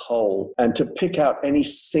form the whole. And to pick out any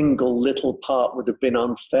single little part would have been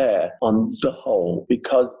unfair on the whole,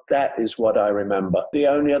 because that is what I remember. The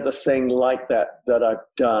only other thing like that I've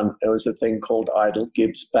done, there was a thing called Idol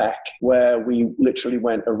Gives Back, where we literally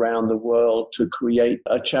went around the world to create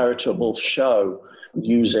a charitable show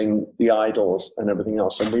using the idols and everything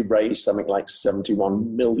else. And we raised something like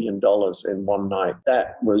 $71 million in one night.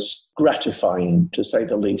 That was gratifying, to say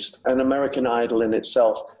the least. And American Idol in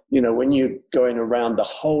itself, you know, when you're going around the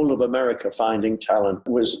whole of America finding talent,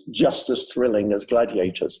 was just as thrilling as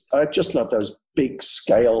Gladiators. I just love those big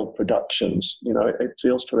scale productions. You know, it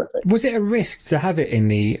feels terrific. Was it a risk to have it in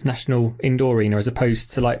the National Indoor Arena as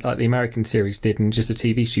opposed to like the American series did in just a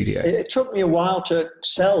TV studio? It took me a while to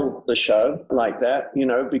sell the show like that, you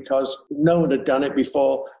know, because no one had done it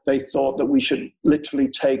before. They thought that we should literally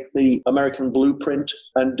take the American blueprint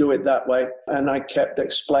and do it that way. And I kept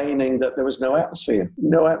explaining that there was no atmosphere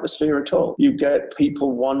at all. You get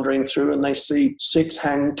people wandering through and they see 6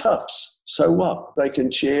 hang toughs. So what? They can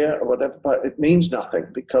cheer or whatever, but it means nothing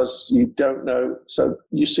because you don't know. So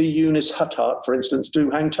you see Eunice Huttart, for instance, do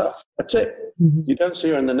hang tough. That's it. Mm-hmm. You don't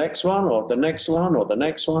see her in the next one or the next one or the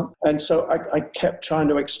next one. And so I kept trying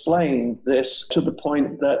to explain this to the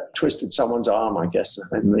point that twisted someone's arm, I guess,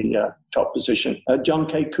 in the top position. John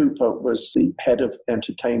K. Cooper was the head of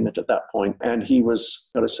entertainment at that point, and he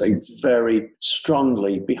was, got to say, very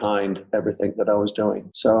strongly behind everything that I was doing.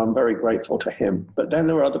 So I'm very grateful to him. But then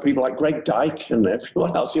there were other people like Greg Dyke and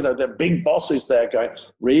everyone else, you know, they're big bosses there going,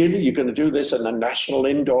 really? You're going to do this in the National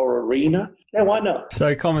Indoor Arena? Yeah, why not?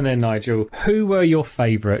 So come on then, Nigel. Who were your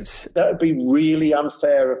favourites? That would be really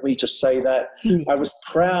unfair of me to say that. I was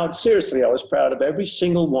proud, seriously, I was proud of every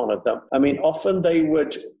single one of them. I mean, often they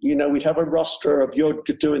would, you know, we'd have a roster of you're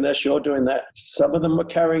doing this, you're doing that. Some of them were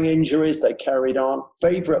carrying injuries, they carried on.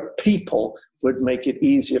 Favourite people would make it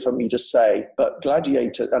easier for me to say, but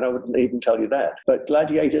Gladiators, and I wouldn't even tell you that, but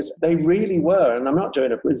Gladiators, they really were, and I'm not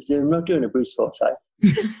doing a Bruce Forsyth.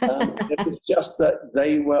 It was just that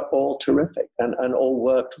they were all terrific and all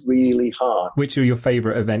worked really hard. Which are your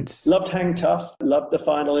favourite events? Loved Hang Tough, loved the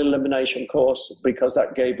final elimination course because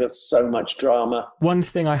that gave us so much drama. One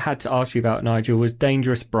thing I had to ask you about, Nigel, was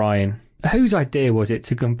Dangerous Brian. Whose idea was it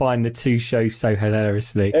to combine the two shows so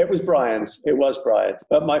hilariously? It was Brian's. It was Brian's.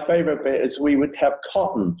 But my favourite bit is we would have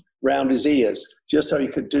cotton round his ears, just so he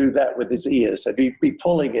could do that with his ears. And he'd be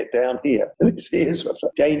pulling it down here. And his ears were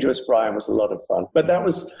Dangerous Brian was a lot of fun. But that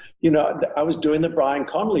was, you know, I was doing the Brian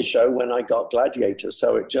Connolly show when I got Gladiators,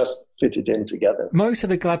 so it just fitted in together. Most of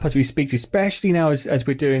the Glad pods we speak to, especially now as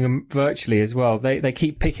we're doing them virtually as well, they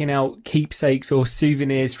keep picking out keepsakes or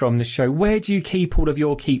souvenirs from the show. Where do you keep all of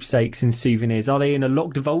your keepsakes and souvenirs? Are they in a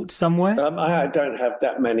locked vault somewhere? I don't have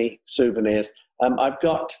that many souvenirs. I've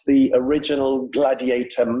got the original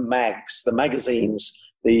Gladiator mags, the magazines,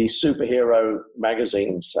 the superhero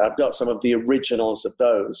magazines. I've got some of the originals of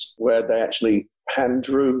those where they actually hand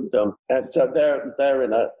drew them. And so they're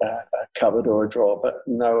in a cupboard or a drawer. But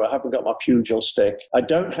no, I haven't got my pugil stick. I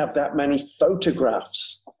don't have that many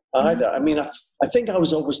photographs either. I mean, I think I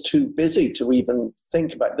was always too busy to even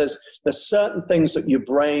think about it. There's certain things that your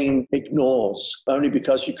brain ignores only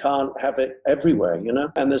because you can't have it everywhere, you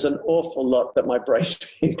know? And there's an awful lot that my brain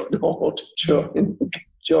ignored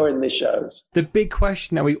during the shows. The big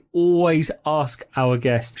question that we always ask our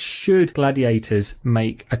guests, should Gladiators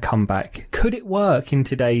make a comeback? Could it work in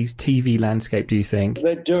today's TV landscape, do you think?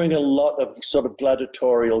 They're doing a lot of sort of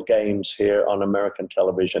gladiatorial games here on American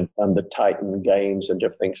television and the Titan games and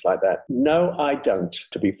different things like that. No, I don't.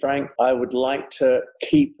 To be frank, I would like to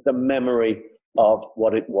keep the memory of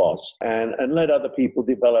what it was and let other people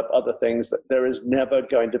develop other things. That there is never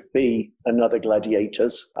going to be another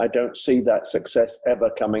Gladiators. I don't see that success ever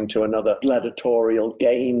coming to another gladiatorial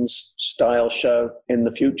games style show in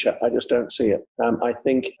the future. I just don't see it. I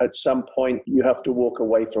think at some point you have to walk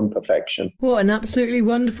away from perfection. What an absolutely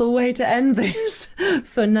wonderful way to end this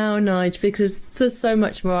for now, Nige, because there's so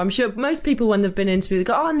much more. I'm sure most people, when they've been interviewed,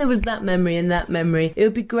 go, oh, and there was that memory and that memory. It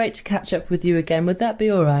would be great to catch up with you again. Would that be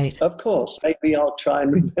all right? Of course. maybe I'll try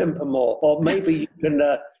and remember more. Or maybe you can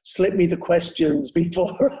slip me the questions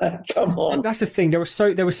before I come on. That's the thing. There were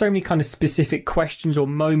so many kind of specific questions or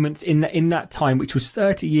moments in that time, which was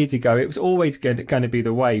 30 years ago. It was always going to be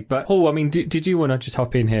the way. But Paul, I mean, did you want to just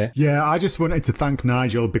hop in here? Yeah, I just wanted to thank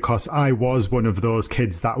Nigel because I was one of those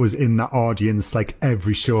kids that was in that audience like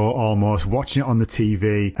every show almost, watching it on the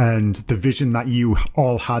TV, and the vision that you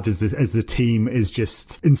all had as a team is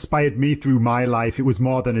just inspired me through my life. It was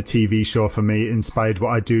more than a TV show for me. It inspired what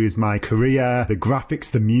I do as my career, the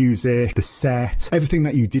graphics, the music, the set, everything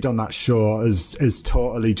that you did on that show has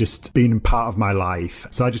totally just been part of my life.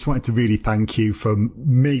 So I just wanted to really thank you for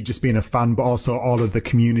me just being a fan, but also all of the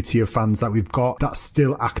community of fans that we've got that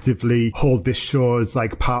still actively hold this show as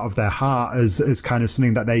like part of their heart, as kind of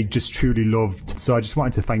something that they just truly loved. So I just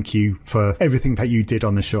wanted to thank you for everything that you did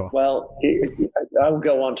on the show. Well, I'll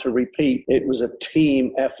go on to repeat. It was a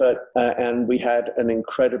team effort, and we had an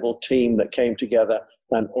incredible team that came together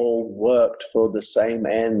and all worked for the same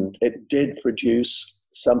end. It did produce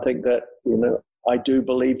something that, I do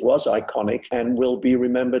believe was iconic and will be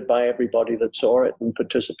remembered by everybody that saw it and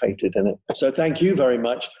participated in it. So thank you very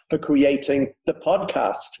much for creating the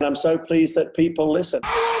podcast. And I'm so pleased that people listen.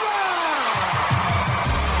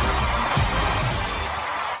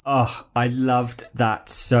 Oh, I loved that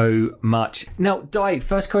so much. Now, Di,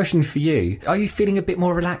 first question for you. Are you feeling a bit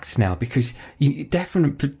more relaxed now? Because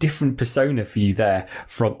different persona for you there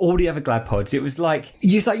from all the other Glad pods. It was like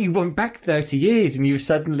you went back 30 years and you were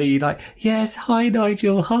suddenly like, yes, hi,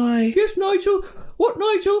 Nigel, hi. Yes, Nigel. What,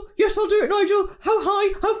 Nigel? Yes, I'll do it, Nigel. How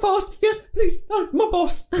high? How fast? Yes, please. No, my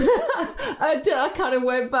boss. I kind of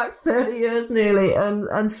went back 30 years nearly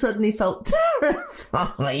and suddenly felt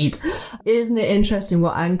terrified. Isn't it interesting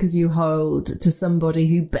what anchors you hold to somebody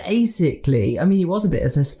who basically, I mean, he was a bit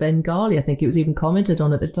of a Svengali. I think it was even commented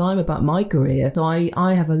on at the time about my career. So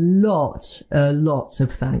I have a lot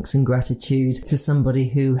of thanks and gratitude to somebody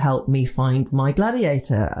who helped me find my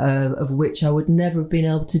Gladiator, of which I would never have been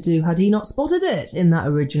able to do had he not spotted it in that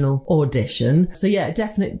original audition. So yeah,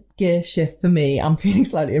 definite gear shift for me. I'm feeling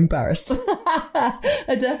slightly embarrassed.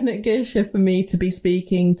 A definite gear shift for me to be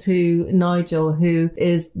speaking to Nigel, who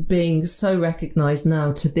is being so recognised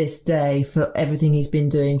now to this day for everything he's been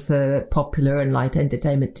doing for popular and light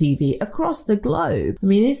entertainment TV across the globe. I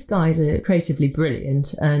mean, this guy's creatively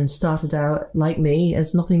brilliant and started out, like me,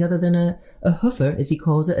 as nothing other than a hoofer, as he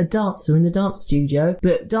calls it, a dancer in the dance studio.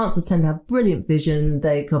 But dancers tend to have brilliant vision.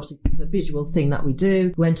 They obviously, it's a visual thing that we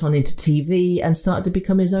do. Went on into TV and started to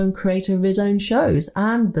become his own creator of his own shows,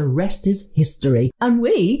 and the rest is history. And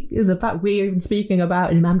the fact we're even speaking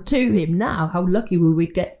about him and to him now, how lucky will we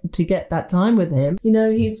get to get that time with him?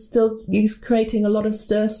 He's creating a lot of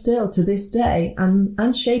stir still to this day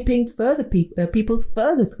and shaping further people's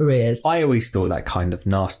further careers. I always thought that kind of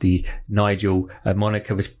nasty Nigel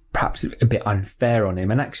moniker was perhaps a bit unfair on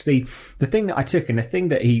him. And actually, the thing that I took, and the thing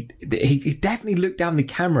that he definitely looked down the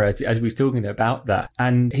camera as we were talking about that,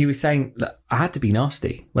 and he was saying, look, I had to be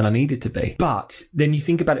nasty when I needed to be. But then you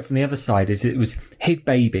think about it from the other side, is it was his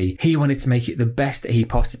baby. He wanted to make it the best that he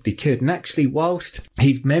possibly could. And actually, whilst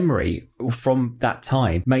his memory from that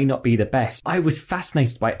time may not be the best, I was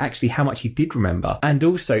fascinated by actually how much he did remember. And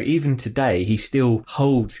also, even today, he still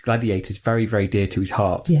holds Gladiators very, very dear to his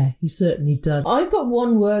heart. Yeah, he certainly does. I've got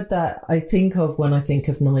one word that I think of when I think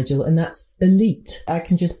of Nigel, and that's elite. I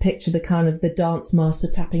can just picture the kind of the dance master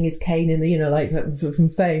tapping his cane in the, like from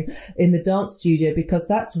Fame, in the dance studio, because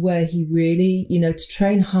that's where he really, to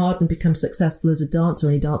train hard and become successful as a dancer,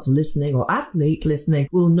 any dancer listening or athlete listening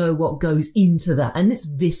will know what goes into that. And it's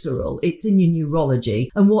visceral. It's in your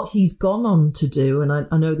neurology. And what he's gone on to do, and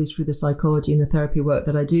I know this through the psychology and the therapy work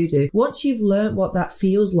that I do, once you've learned what that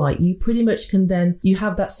feels like, you pretty much can then, you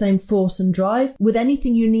have that same force and drive with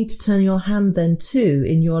anything you need to turn your hand then to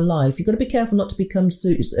in your life. You've got to be careful not to become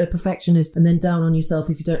a perfectionist and then down on yourself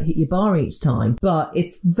if you don't hit your bar each time. But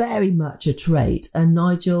it's very much a trait, and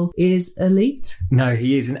Nigel is elite. No,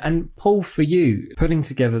 he is. And Paul, for you, putting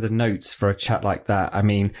together the notes for a chat like that, I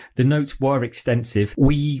mean, the notes were extensive.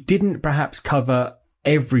 We didn't perhaps cover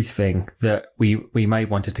everything that we may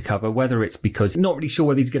wanted to cover, whether it's because not really sure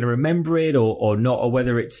whether he's going to remember it or not, or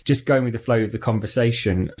whether it's just going with the flow of the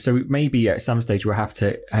conversation. So maybe at some stage we'll have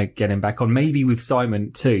to get him back on, maybe with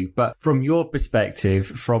Simon too. But from your perspective,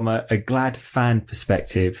 from a Glad fan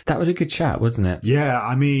perspective, that was a good chat, wasn't it? Yeah,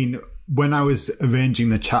 I mean, when I was arranging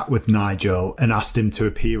the chat with Nigel and asked him to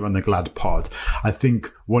appear on the Glad pod, I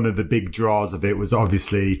think one of the big draws of it was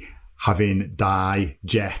obviously having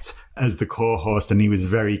Jet as the co-host, and he was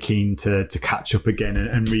very keen to catch up again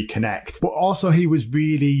and reconnect. But also he was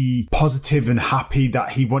really positive and happy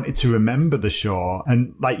that he wanted to remember the show.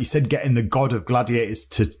 And like you said, getting the God of Gladiators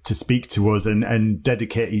to speak to us and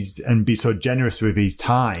dedicate and be so generous with his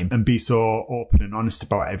time and be so open and honest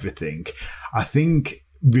about everything, I think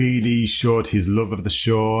really showed his love of the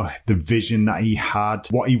show, the vision that he had,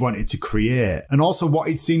 what he wanted to create, and also what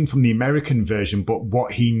he'd seen from the American version, but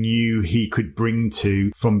what he knew he could bring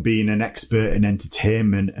to from being an expert in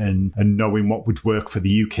entertainment and knowing what would work for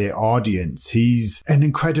the UK audience. He's an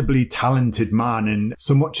incredibly talented man, and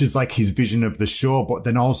so much as like his vision of the show, but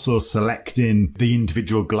then also selecting the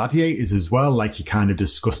individual gladiators as well. Like he kind of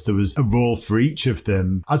discussed, there was a role for each of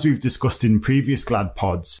them, as we've discussed in previous Glad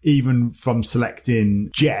pods, even from selecting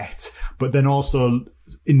Jet, but then also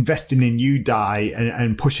investing in you, Di,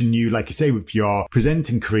 and pushing you, like you say, with your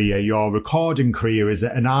presenting career, your recording career as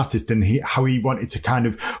an artist, and how he wanted to kind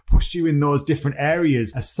of push you in those different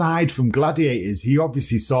areas. Aside from Gladiators, he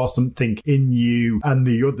obviously saw something in you and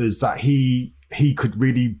the others that he could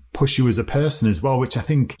really push you as a person as well, which I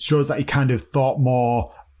think shows that he kind of thought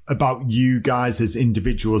more about you guys as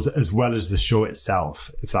individuals as well as the show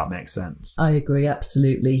itself, if that makes sense. I agree,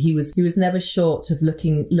 absolutely. He was never short of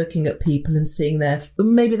looking at people and seeing their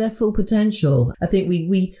full potential. I think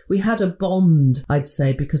we had a bond, I'd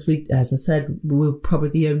say, because we, as I said, we were probably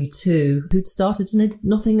the only two who'd started in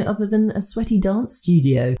nothing other than a sweaty dance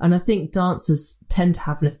studio. And I think dancers tend to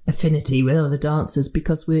have an affinity with other dancers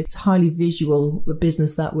because it's highly visual, the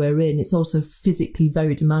business that we're in. It's also physically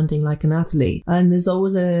very demanding, like an athlete. And there's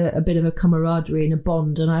always a bit of a camaraderie and a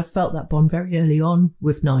bond, and I felt that bond very early on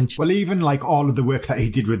with Nigel. Well, even like all of the work that he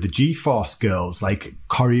did with the G-Force girls, like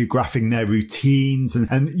choreographing their routines,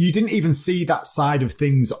 and you didn't even see that side of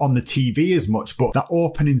things on the TV as much, but that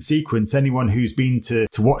opening sequence, anyone who's been to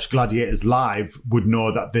watch Gladiators live would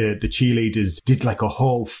know that the cheerleaders did like a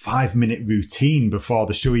whole 5-minute routine before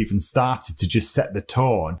the show even started to just set the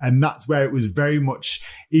tone. And that's where it was very much,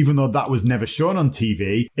 even though that was never shown on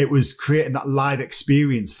TV, it was creating that live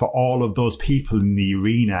experience for all of those people in the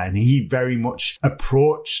arena. And he very much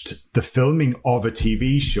approached the filming of a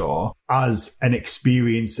TV show as an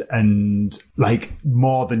experience and like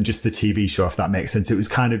more than just the TV show, if that makes sense. It was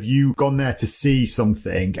kind of you gone there to see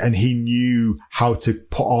something, and he knew how to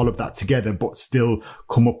put all of that together, but still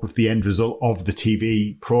come up with the end result of the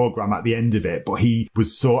TV program at the end of it. But he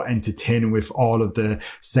was so entertaining with all of the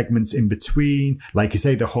segments in between. Like you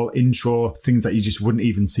say, the whole intro, things that you just wouldn't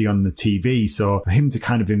even see on the TV. So for him to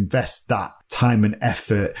kind of invest that time and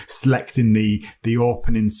effort selecting the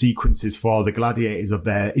opening sequences for the Gladiators of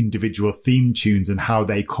their individual theme tunes and how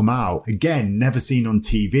they come out, again, never seen on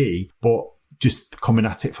TV, but just coming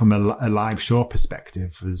at it from a live show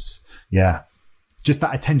perspective was, yeah, just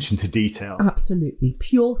that attention to detail. Absolutely.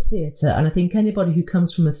 Pure theatre. And I think anybody who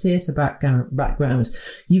comes from a theatre background,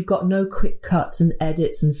 you've got no quick cuts and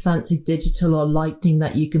edits and fancy digital or lighting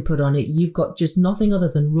that you can put on it. You've got just nothing other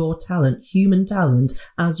than raw talent, human talent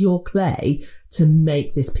as your clay to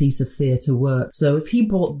make this piece of theatre work. So if he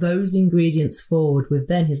brought those ingredients forward with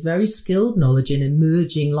then his very skilled knowledge in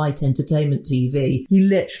emerging light entertainment TV, he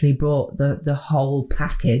literally brought the whole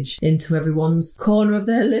package into everyone's corner of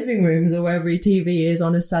their living rooms or wherever TV is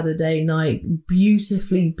on a Saturday night,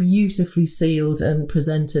 beautifully sealed and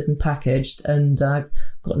presented and packaged. And I've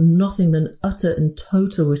got nothing than utter and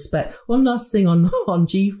total respect. One last thing on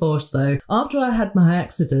G-Force though. After I had my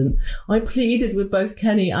accident, I pleaded with both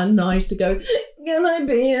Kenny and Nige to go, can I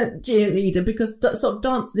be a cheerleader? Because sort of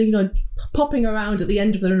dancing, popping around at the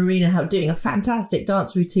end of the arena, doing a fantastic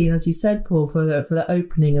dance routine, as you said, Paul, for the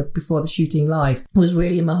opening before the shooting live, was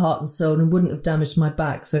really in my heart and soul and wouldn't have damaged my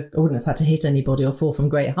back, so I wouldn't have had to hit anybody or fall from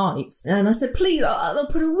great heights. And I said, please, I'll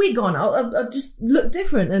put a wig on, I'll just look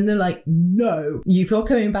different. And they're like, no, if you're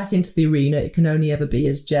coming back into the arena, it can only ever be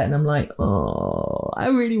as Jet. And I'm like, oh, I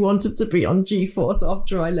really wanted to be on G-Force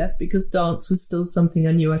after I left because dance was still something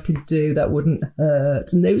I knew I could do that wouldn't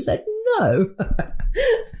hurt. And they said no.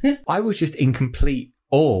 I was just in complete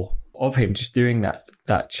awe of him just doing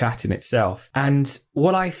that chat in itself. And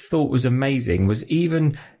what I thought was amazing was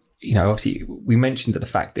even, obviously we mentioned the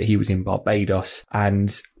fact that he was in Barbados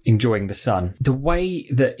and enjoying the sun. The way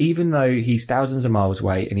that even though he's thousands of miles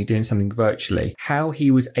away and he's doing something virtually, how he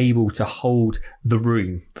was able to hold the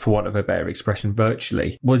room, for want of a better expression,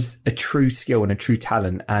 virtually was a true skill and a true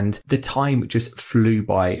talent. And the time just flew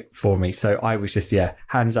by for me. So I was just,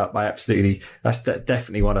 hands up. That's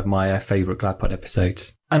definitely one of my favourite GladPod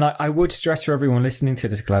episodes. And I would stress for everyone listening to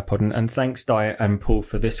this GladPod, and thanks Di and Paul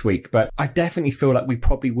for this week, but I definitely feel like we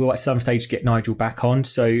probably will at some stage get Nigel back on.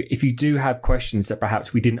 So if you do have questions that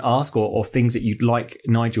perhaps we didn't didn't ask or things that you'd like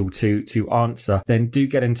Nigel to answer, then do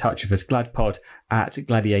get in touch with us.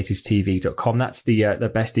 gladpod@gladiatorstv.com. That's the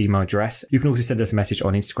best email address. You can also send us a message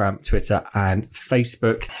on Instagram, Twitter and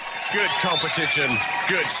Facebook. Good competition,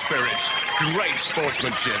 good spirit, great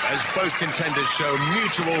sportsmanship as both contenders show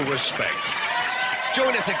mutual respect.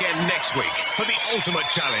 Join us again next week for the ultimate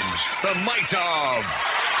challenge, the might of